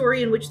famous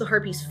story in which the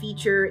harpies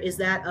feature is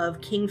that of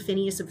King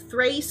Phineus of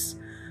Thrace.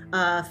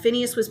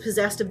 Phineus was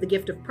possessed of the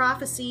gift of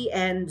prophecy,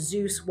 and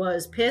Zeus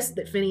was pissed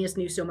that Phineus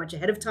knew so much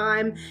ahead of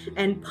time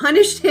and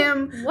punished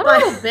him. What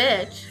a little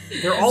bitch.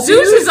 They're all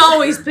Zeus is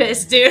always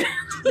pissed, dude.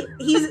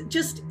 He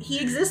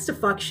exists to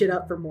fuck shit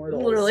up for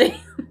mortals. Literally.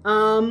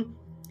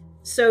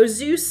 So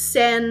Zeus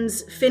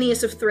sends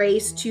Phineus of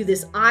Thrace to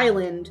this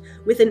island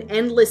with an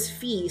endless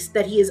feast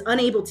that he is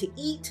unable to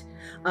eat,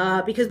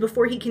 because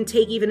before he can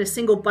take even a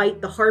single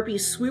bite, the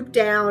harpies swoop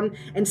down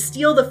and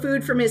steal the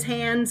food from his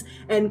hands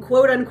and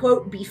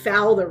quote-unquote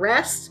befoul the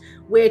rest,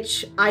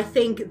 which I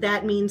think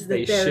that means that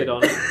they they're... shit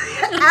on it.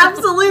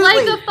 Absolutely!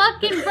 Like a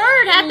fucking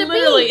bird at the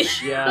Literally.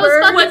 beach. Yeah.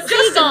 Those fucking What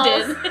Justin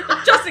seagulls.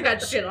 did. Justin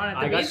got shit on at the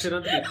I got beach. shit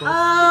on the beach.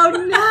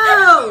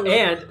 Oh, no!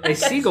 And a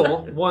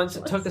seagull once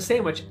took the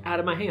sandwich out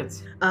of my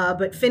hands.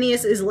 But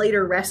Phineus is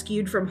later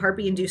rescued from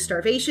harpy-induced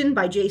starvation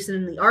by Jason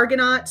and the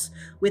Argonauts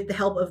with the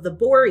help of the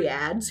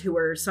Boreads, who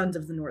were sons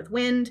of the North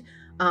Wind,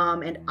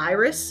 and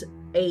Iris,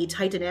 a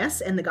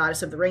Titaness and the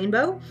goddess of the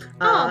rainbow.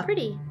 Oh,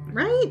 pretty.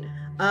 Right?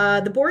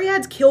 The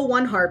Boreads kill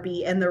one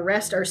harpy, and the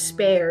rest are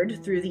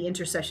spared through the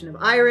intercession of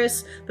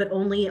Iris, but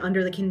only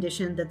under the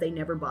condition that they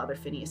never bother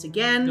Phineus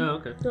again. Oh,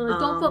 okay. They're like,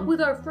 don't fuck with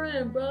our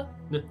friend, bro.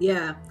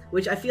 Yeah,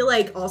 which I feel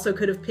like also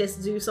could have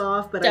pissed Zeus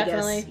off, but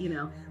Definitely. I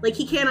guess, like,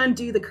 he can't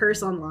undo the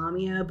curse on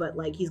Lamia, but,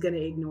 like, he's gonna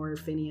ignore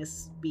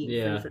Phineas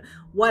being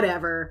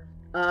whatever.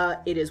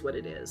 It is what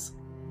it is.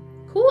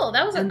 Cool.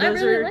 That was. And I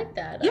those really are- like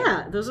that.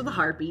 Yeah, those are the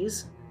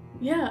harpies.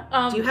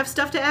 Yeah. Do you have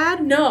stuff to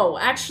add? No,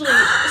 actually.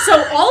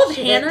 So all of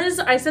Hannah's,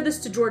 I said this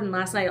to Jordan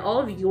last night, all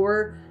of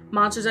your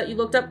monsters that you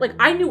looked up, like,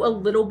 I knew a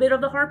little bit of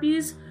the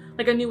harpies.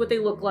 Like, I knew what they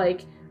look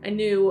like. I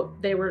knew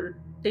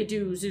they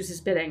do Zeus's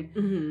bidding.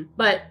 Mm-hmm.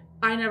 But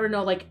I never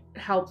know, like,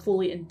 how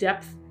fully in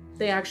depth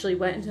they actually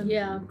went into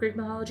Yeah. Greek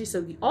mythology.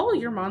 So all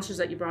of your monsters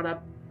that you brought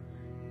up,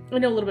 I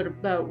know a little bit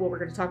about what we're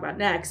going to talk about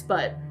next,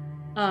 but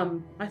I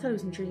thought it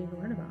was intriguing to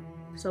learn about.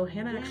 So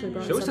Hannah actually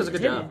brought She always does a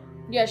good job.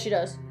 Yeah, she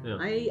does. Yeah.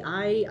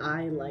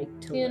 I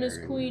like to Hannah's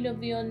learn. queen of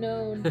the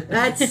unknown.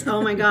 That's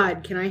oh my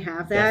god! Can I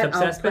have that? Death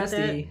obsessed put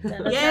that-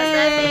 bestie.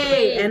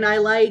 Yay! And I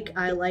like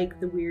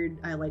the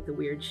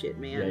weird shit,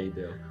 man. Yeah, you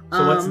do.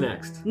 So what's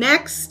next?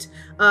 Next,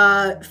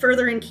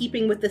 further in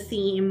keeping with the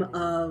theme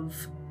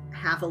of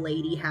half a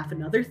lady, half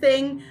another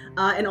thing,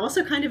 and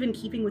also kind of in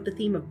keeping with the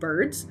theme of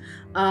birds,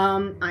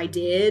 I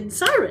did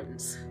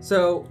sirens.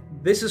 So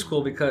this is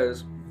cool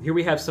because here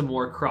we have some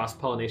more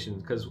cross-pollination,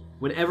 because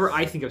whenever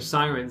I think of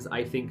sirens,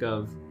 I think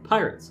of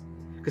pirates.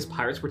 Because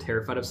pirates were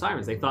terrified of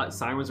sirens. They thought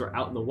sirens were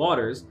out in the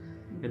waters,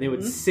 and they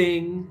would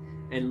sing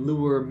and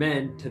lure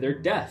men to their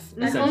death,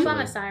 I hope I'm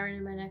essentially. a siren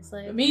in my next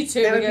life. Me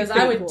too, That would be because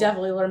pretty I would cool.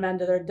 definitely lure men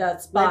to their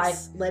deaths. Bye.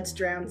 Let's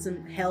drown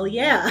some. Hell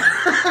yeah!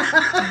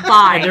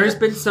 Bye. And there's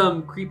been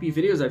some creepy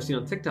videos I've seen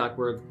on TikTok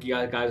where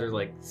guys are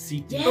like sea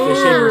deep Yeah.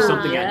 fishing or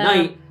something Yeah. at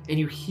night, and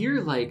you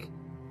hear like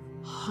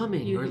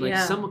humming or like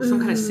Yeah. some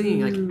kind of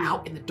singing like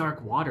out in the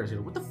dark waters.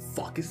 You're like, what the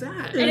fuck is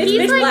that? And it's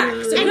he's pitch like, black,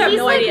 so you and have he's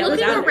no like idea what's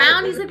looking out there.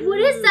 around. He's like, "What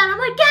is that?" I'm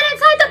like, "Get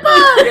inside the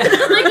boat!"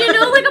 Yeah. Like, you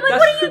know, like I'm like,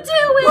 "What are you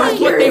doing?"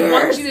 That's what they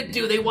want you to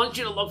do. They want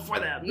you to look for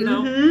them, you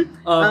know?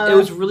 Mhm. There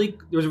was a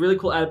really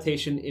cool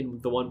adaptation in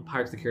the one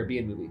Pirates of the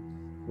Caribbean movie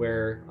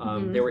where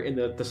they were in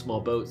the small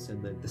boats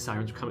and the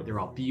sirens were coming. They were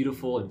all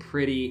beautiful and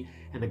pretty,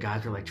 and the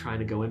guys were like trying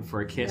to go in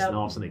for a kiss, Yep. and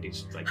all of a sudden they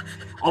just like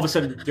all of a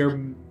sudden their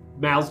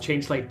mouths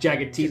changed like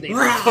jagged teeth. They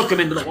hook them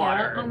into the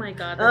water. Oh my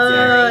god. That's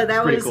scary.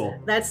 That pretty was cool.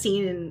 that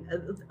scene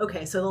in.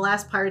 Okay, so the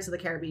last Pirates of the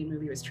Caribbean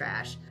movie was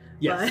trash.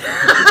 Yes.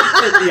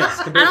 But- Yes.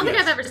 I don't think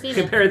I've ever seen it.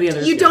 Compare the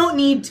others. You yes. don't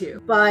need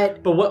to,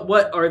 but But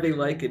what are they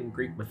like in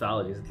Greek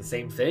mythology? Is it the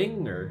same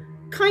thing or?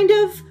 kind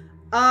of.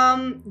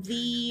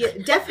 The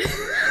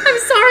I'm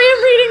sorry,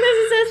 I'm reading this.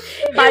 It says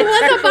it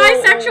was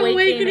a bisexual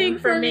awakening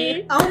for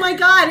me. Oh my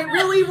god, it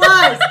really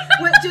was.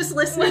 Just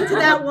listening to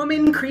that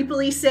woman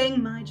creepily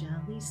sing "My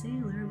Jolly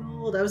Sailor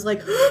Bold," I was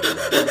like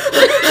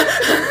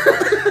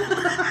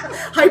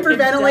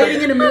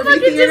hyperventilating in a movie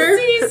theater.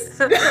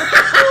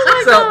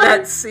 So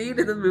that scene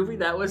in the movie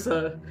that was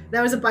a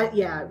That was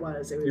yeah, it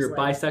was. It was your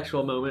like,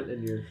 bisexual moment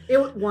and your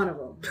one of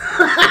them.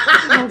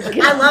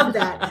 I love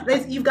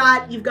that. You've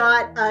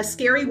got a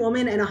scary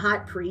woman and a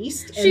hot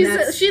priest.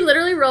 And She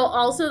literally wrote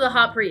also the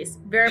hot priest.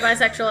 Very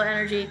bisexual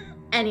energy.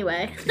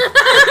 Anyway.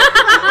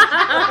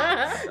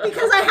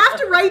 Because I have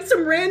to write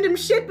some random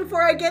shit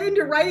before I get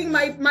into writing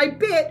my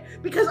bit,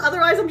 because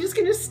otherwise I'm just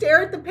going to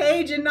stare at the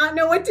page and not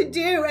know what to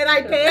do, and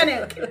I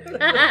panic.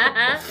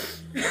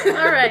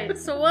 All right,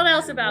 so what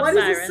else about What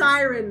sirens? is a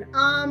siren?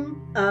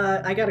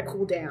 I gotta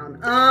cool down.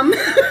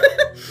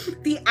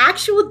 The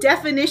actual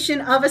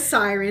definition of a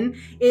siren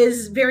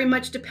is very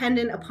much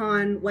dependent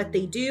upon what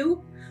they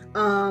do.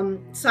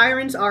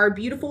 Sirens are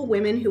beautiful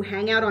women who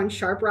hang out on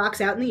sharp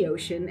rocks out in the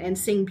ocean and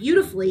sing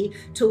beautifully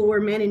to lure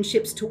men in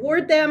ships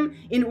toward them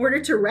in order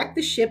to wreck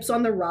the ships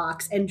on the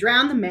rocks and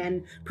drown the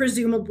men,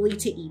 presumably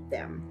to eat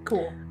them.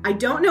 Cool. I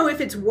don't know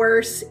if it's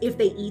worse if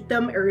they eat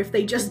them or if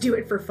they just do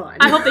it for fun.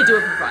 I hope they do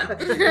it for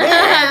fun.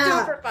 Yeah.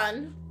 Do it for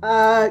fun.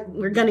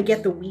 We're gonna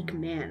get the weak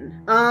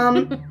men.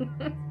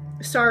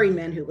 Sorry,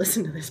 men who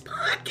listen to this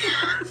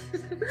podcast.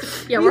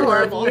 Yeah, We we're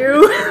love horrible.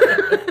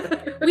 you.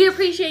 We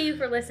appreciate you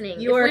for listening.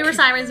 You if are we were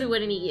sirens, we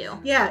wouldn't eat you.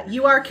 Yeah,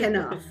 you are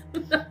Kenough.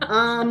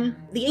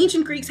 The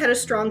ancient Greeks had a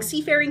strong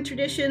seafaring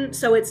tradition,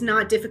 so it's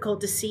not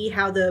difficult to see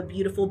how the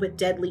beautiful but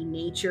deadly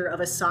nature of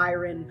a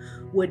siren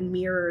would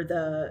mirror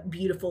the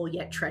beautiful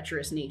yet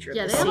treacherous nature of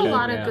Yeah, the they have sea. a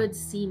lot Yeah. of good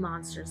sea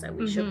monsters that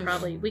we could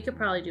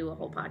probably do a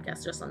whole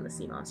podcast just on the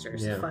sea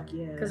monsters. Yeah. Fuck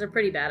yeah. Because they're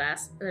pretty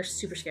badass. They're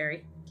super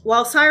scary.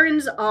 While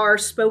sirens are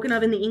spoken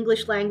of in the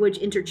English language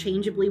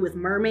interchangeably with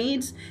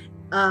mermaids,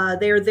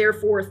 they are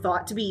therefore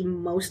thought to be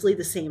mostly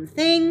the same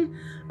thing,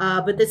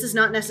 but this is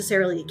not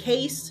necessarily the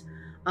case.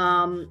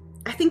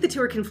 I think the two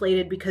are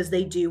conflated because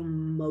they do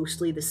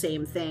mostly the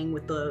same thing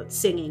with the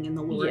singing and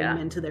the luring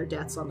men to their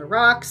deaths on the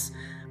rocks.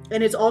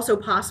 And it's also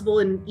possible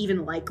and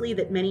even likely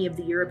that many of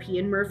the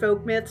European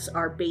merfolk myths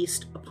are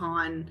based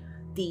upon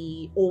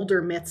the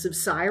older myths of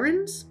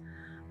sirens.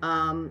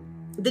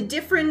 The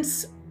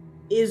difference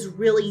is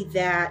really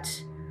that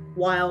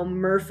while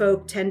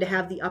merfolk tend to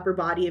have the upper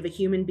body of a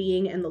human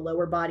being and the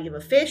lower body of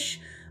a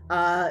fish,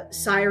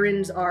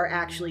 sirens are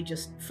actually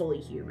just fully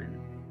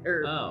human.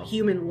 Or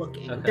human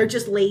looking. Okay. They're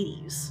just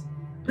ladies.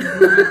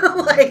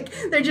 Like,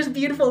 they're just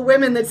beautiful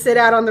women that sit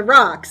out on the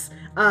rocks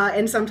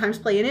and sometimes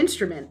play an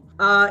instrument.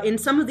 In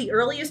some of the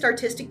earliest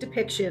artistic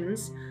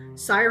depictions,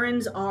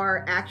 sirens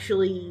are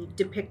actually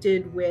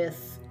depicted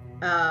with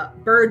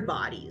bird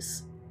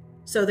bodies.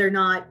 So they're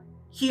not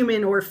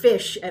human or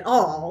fish at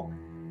all.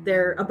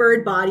 They're a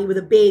bird body with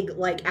a big,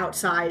 like,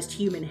 outsized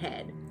human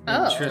head.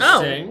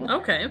 Interesting. Oh,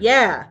 okay.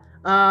 Yeah.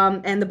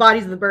 And the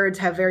bodies of the birds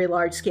have very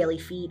large, scaly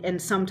feet,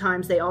 and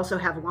sometimes they also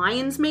have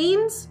lion's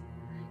manes.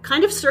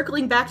 Kind of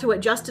circling back to what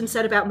Justin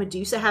said about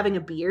Medusa having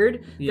a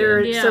beard, there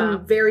are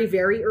some very,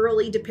 very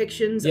early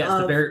depictions Yes,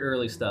 of... the very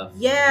early stuff.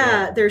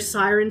 Yeah, there's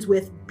sirens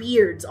with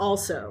beards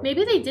also.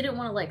 Maybe they didn't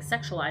want to, like,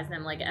 sexualize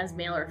them, like, as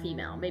male or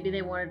female. Maybe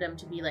they wanted them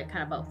to be, like,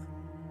 kind of both.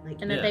 Like,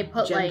 And that they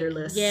put,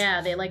 genderless.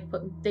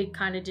 they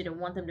kind of didn't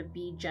want them to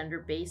be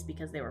gender-based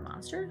because they were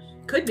monsters.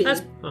 Could be.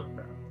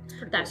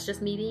 That's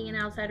just me being an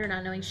outsider,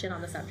 not knowing shit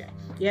on the subject.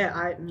 Yeah,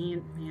 I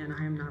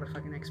am not a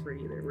fucking expert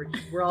either.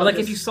 We're all But, like,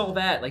 just... if you saw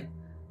that, like...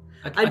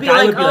 I'd be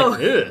guy like, would be oh.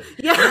 like, ugh.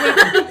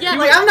 Yeah.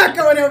 Like, I'm not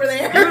going over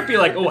there. You would be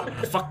like, oh,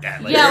 fuck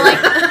that. Like, Yeah,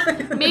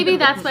 like, maybe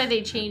that's why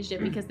they changed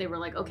it, because they were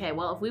like, okay,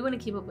 well, if we want to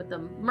keep up with the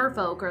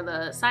merfolk or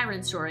the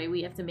siren story,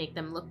 we have to make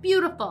them look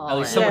beautiful. at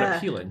least and somewhat Yeah.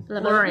 appealing. blah,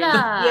 blah, blah,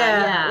 blah.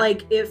 Yeah,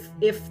 like,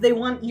 if they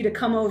want you to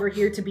come over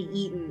here to be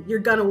eaten, you're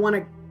gonna want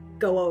to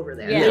go over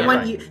there. Yeah.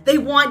 They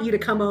want you to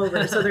come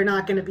over, so they're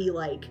not gonna be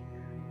like...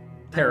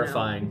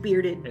 Terrifying.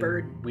 Bearded and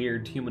bird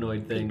weird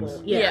humanoid things.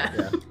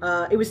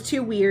 people. It was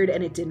too weird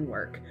and it didn't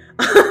work.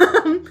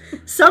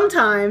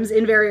 Sometimes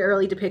in very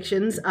early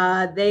depictions,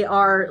 they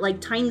are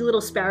like tiny little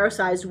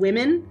sparrow-sized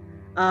women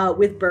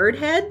with bird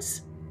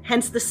heads.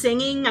 Hence the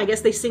singing. I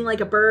guess they sing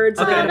like a bird.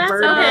 So Okay. they have a That's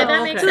bird okay. head.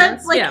 That makes So sense.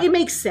 that's like Yeah. it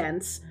makes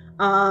sense.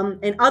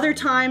 And other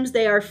times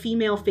they are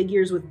female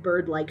figures with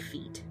bird-like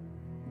feet.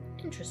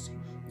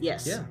 Interesting.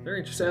 Yes. Yeah,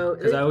 very interesting. So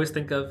Because I always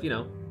think of,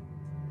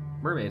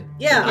 mermaid.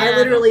 Yeah, Yeah.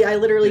 I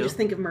literally Yeah. just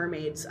think of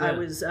mermaids. I Yeah.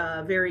 was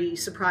very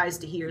surprised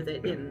to hear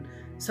that in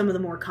some of the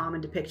more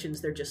common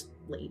depictions, they're just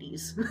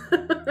ladies.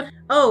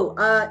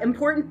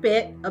 Important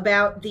bit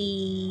about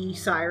the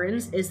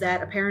sirens is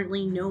that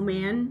apparently no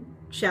man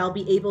shall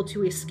be able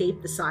to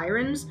escape the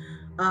sirens,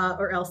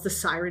 or else the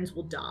sirens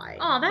will die.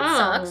 Oh,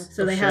 that sucks.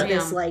 So they have Damn.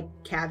 this, like,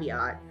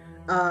 caveat.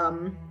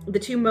 The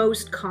two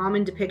most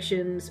common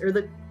depictions, or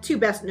the two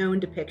best known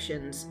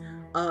depictions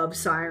of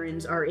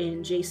sirens are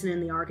in Jason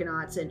and the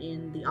Argonauts and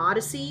in the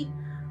Odyssey.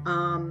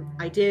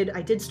 I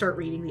did start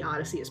reading the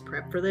Odyssey as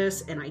prep for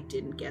this, and I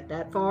didn't get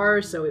that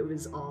far, so it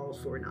was all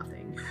for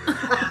nothing.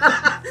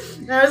 I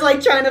was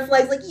like trying to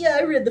flex, like, yeah,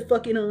 I read the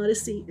fucking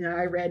Odyssey. And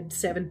I read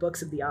 7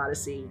 books of the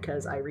Odyssey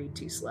because I read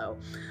too slow.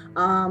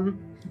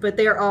 But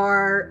there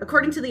are,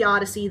 according to the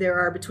Odyssey, there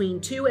are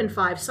between 2 and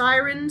 5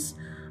 sirens.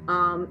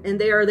 And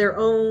they are their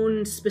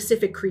own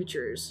specific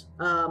creatures,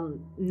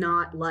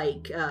 not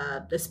like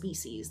a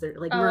species. They're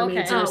like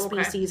mermaids are a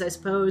species, I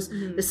suppose.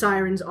 Mm-hmm. The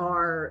sirens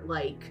are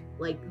like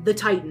the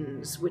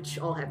Titans, which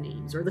all have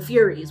names, or the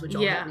Furies, which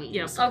all have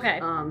names. Okay.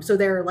 So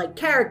they're like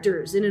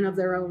characters in and of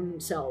their own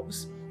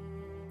selves.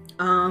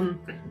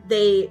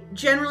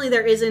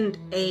 There isn't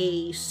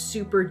a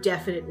super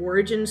definite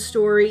origin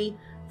story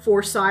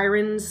for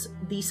sirens,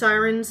 the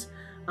sirens.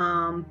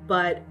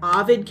 But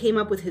Ovid came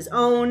up with his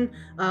own,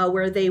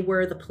 where they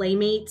were the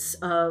playmates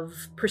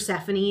of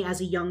Persephone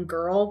as a young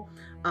girl,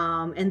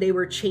 and they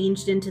were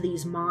changed into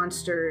these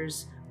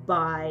monsters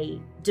by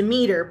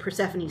Demeter,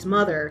 Persephone's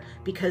mother,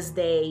 because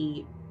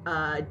they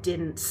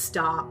didn't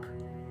stop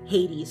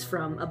Hades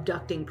from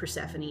abducting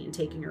Persephone and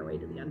taking her away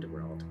to the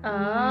underworld.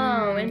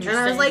 Oh, interesting. And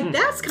I was like,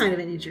 that's kind of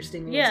an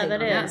interesting way to take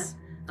that on is.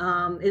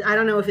 I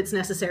don't know if it's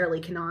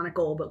necessarily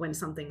canonical, but when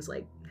something's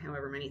like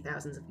however many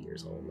thousands of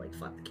years old, like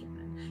fuck the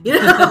canon, you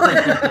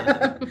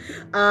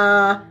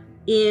know.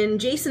 In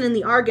Jason and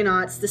the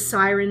Argonauts, the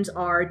sirens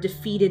are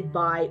defeated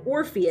by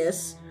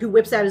Orpheus, who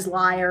whips out his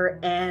lyre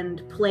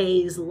and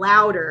plays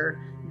louder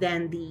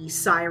than the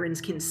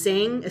sirens can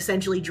sing,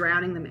 essentially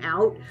drowning them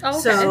out. Oh, okay.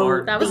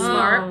 So that was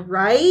smart.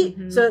 right?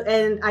 Mm-hmm. So,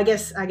 and I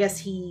guess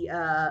he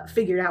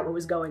figured out what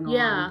was going on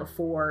Yeah.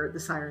 before the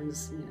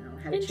sirens,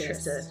 had a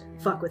chance to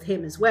fuck with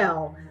him as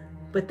well.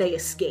 But they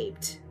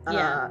escaped.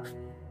 Yeah.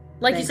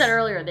 Like Thanks. you said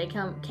earlier, they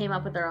came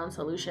up with their own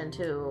solution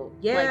to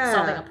like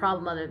solving a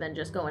problem other than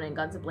just going in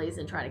guns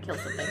a-blazing and trying to kill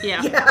something.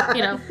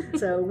 Yeah.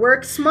 So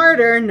work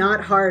smarter,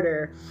 not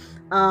harder.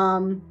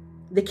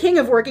 The king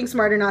of working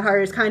smarter, not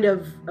harder is kind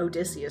of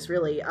Odysseus,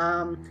 really.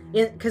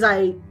 Because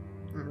I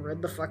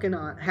read the fucking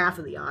half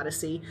of the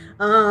Odyssey.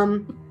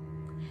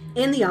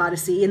 In the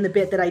Odyssey, in the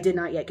bit that I did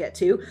not yet get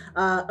to,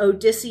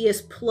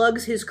 Odysseus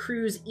plugs his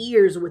crew's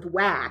ears with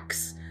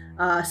wax,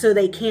 so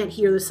they can't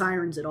hear the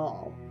sirens at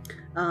all.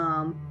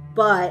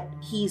 But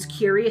he's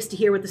curious to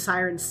hear what the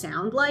sirens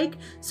sound like,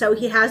 so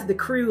he has the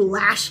crew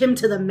lash him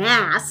to the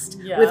mast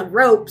with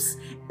ropes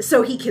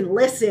so he can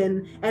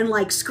listen and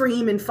like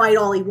scream and fight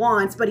all he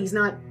wants, but he's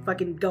not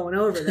fucking going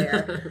over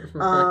there.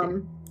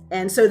 Right.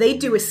 And so they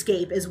do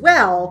escape as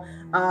well,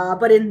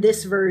 but in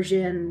this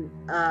version,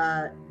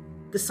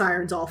 the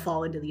sirens all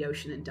fall into the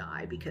ocean and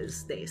die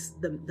because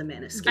the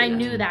men escape. I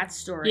knew that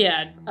story.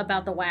 Yeah.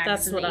 About the wax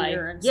That's and what the I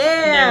ear and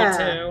Yeah,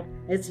 know too.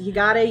 it's you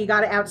gotta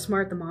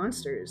outsmart the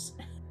monsters.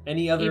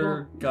 Any other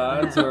Evil.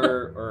 gods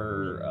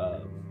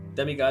or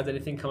demigods?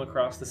 Anything come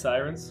across the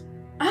sirens?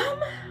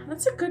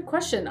 That's a good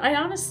question.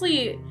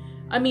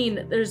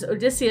 There's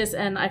Odysseus,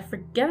 and I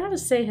forget how to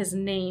say his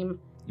name.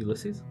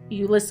 Ulysses?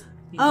 Ulysses.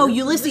 Oh,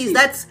 Ulysses.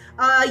 That's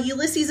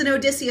Ulysses and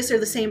Odysseus are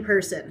the same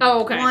person.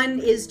 Oh, okay. One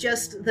is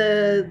just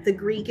the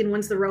Greek and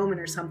one's the Roman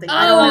or something. Oh,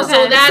 I don't know.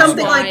 so that's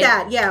something why. like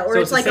that. Yeah, or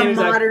So it's it's the like a same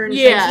exact- modern.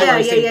 Yeah.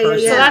 yeah. Person.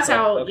 So that's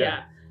how. Okay.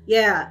 Yeah.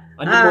 Yeah.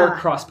 I need more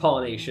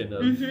cross-pollination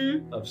of,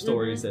 Mhm. of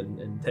stories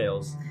and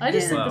tales. I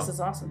just Yeah. think this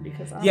is awesome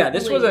because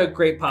This was a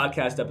great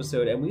podcast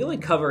episode, and we only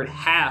covered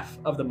half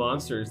of the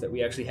monsters that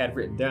we actually had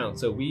written down.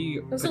 So we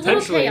It was a little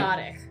potentially,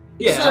 chaotic.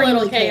 yeah, It's a little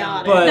Extremely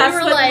chaotic. But- That's we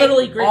were like like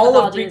literally Greek all of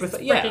mythology Greek is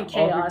mythology, freaking all of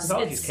Greek chaos.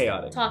 mythology is It's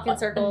chaotic. talking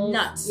circles.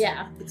 nuts.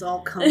 Yeah. It's all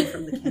coming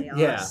from the chaos.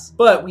 Yeah,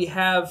 but we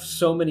have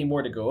so many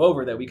more to go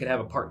over that we could have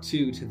a part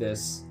 2 to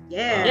this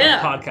Yeah.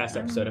 podcast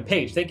episode. And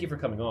Paige, thank you for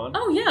coming on.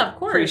 Oh yeah, of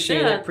course. Appreciate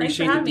yeah, it. thanks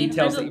Appreciate for the having me.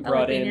 details I that you like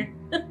brought being in. here.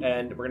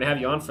 And we're gonna have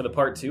you on for the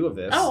part 2 of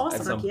this Oh, awesome.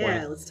 at some Fuck point.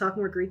 yeah, let's talk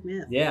more Greek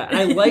myth. Yeah, and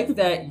I like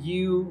that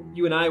you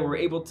and I were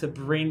able to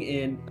bring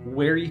in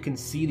where you can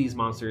see these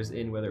monsters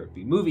in, whether it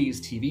be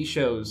movies, TV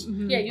shows.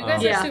 Yeah, you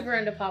guys Yeah. are super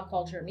into pop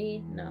culture.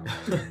 Me, no.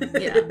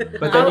 Yeah.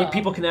 But then Oh.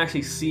 people can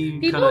actually see,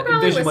 People kind of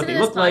probably envision listen what to they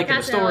this look like in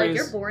the podcast and are like, stories.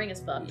 you're boring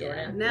as fuck,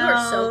 Jordan. No. You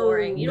are so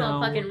boring. You don't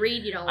No. fucking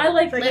read. You don't I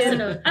like listen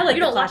the to. I like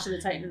you the don't Clash watch. of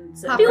the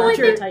Titans. Pop and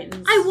culture. the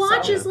Titans. I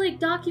watch so. is like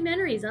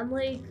documentaries. I'm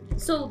like,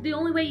 so the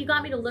only way you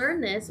got me to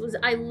learn this was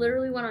I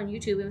literally went on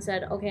YouTube and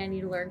said, okay, I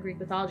need to learn Greek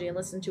mythology, and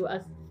listen to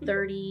a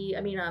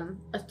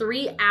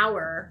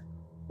 3-hour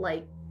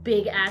like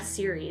big ass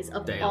series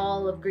of Damn.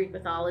 all of Greek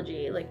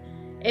mythology. Like,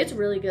 it's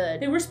really good.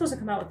 They were supposed to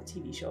come out with a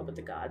TV show, but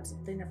the gods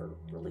they never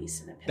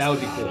released, and it pissed That would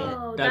be me cool. off.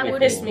 Oh, That'd that be would cool.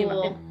 be Pissed me.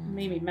 cool. It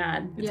made me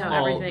mad. It's Yeah. on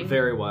All everything.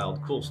 very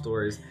wild, cool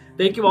stories.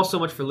 Thank you all so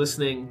much for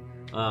listening.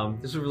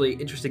 This was a really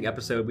interesting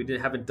episode. We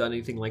haven't done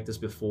anything like this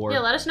before. Yeah,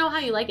 let us know how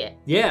you like it.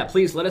 Yeah,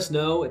 please let us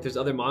know if there's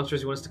other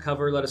monsters you want us to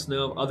cover. Let us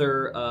know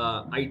other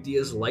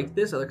ideas like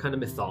this, other kind of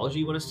mythology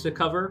you want us to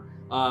cover.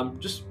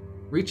 Just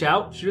reach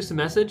out, shoot us a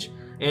message,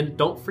 and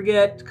don't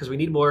forget, because we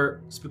need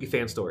more spooky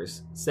fan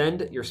stories.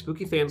 Send your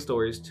spooky fan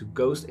stories to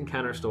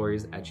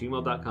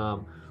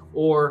ghostencounterstories@gmail.com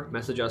or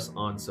message us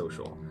on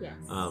social. Yes.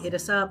 Hit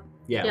us up.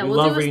 Yeah, Yeah, we we'll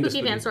love do a reading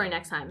spooky the fan story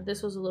next time.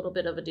 This was a little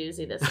bit of a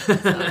doozy this a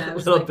episode.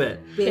 was little like- bit.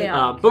 Big.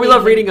 Yeah. But we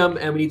love reading them,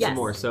 and we need some Yes,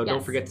 more. So don't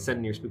yes. forget to send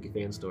in your spooky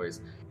fan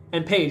stories.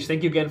 And Paige,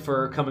 thank you again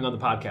for coming on the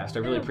podcast. I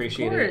really of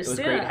appreciate it. course, It was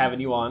yeah. great having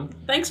you on.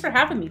 Thanks for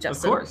having me,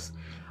 Justin. Of course.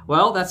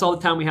 Well, that's all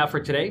the time we have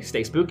for today.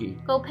 Stay spooky.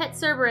 Go pet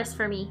Cerberus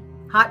for me.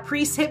 Hot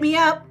priest, hit me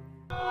up.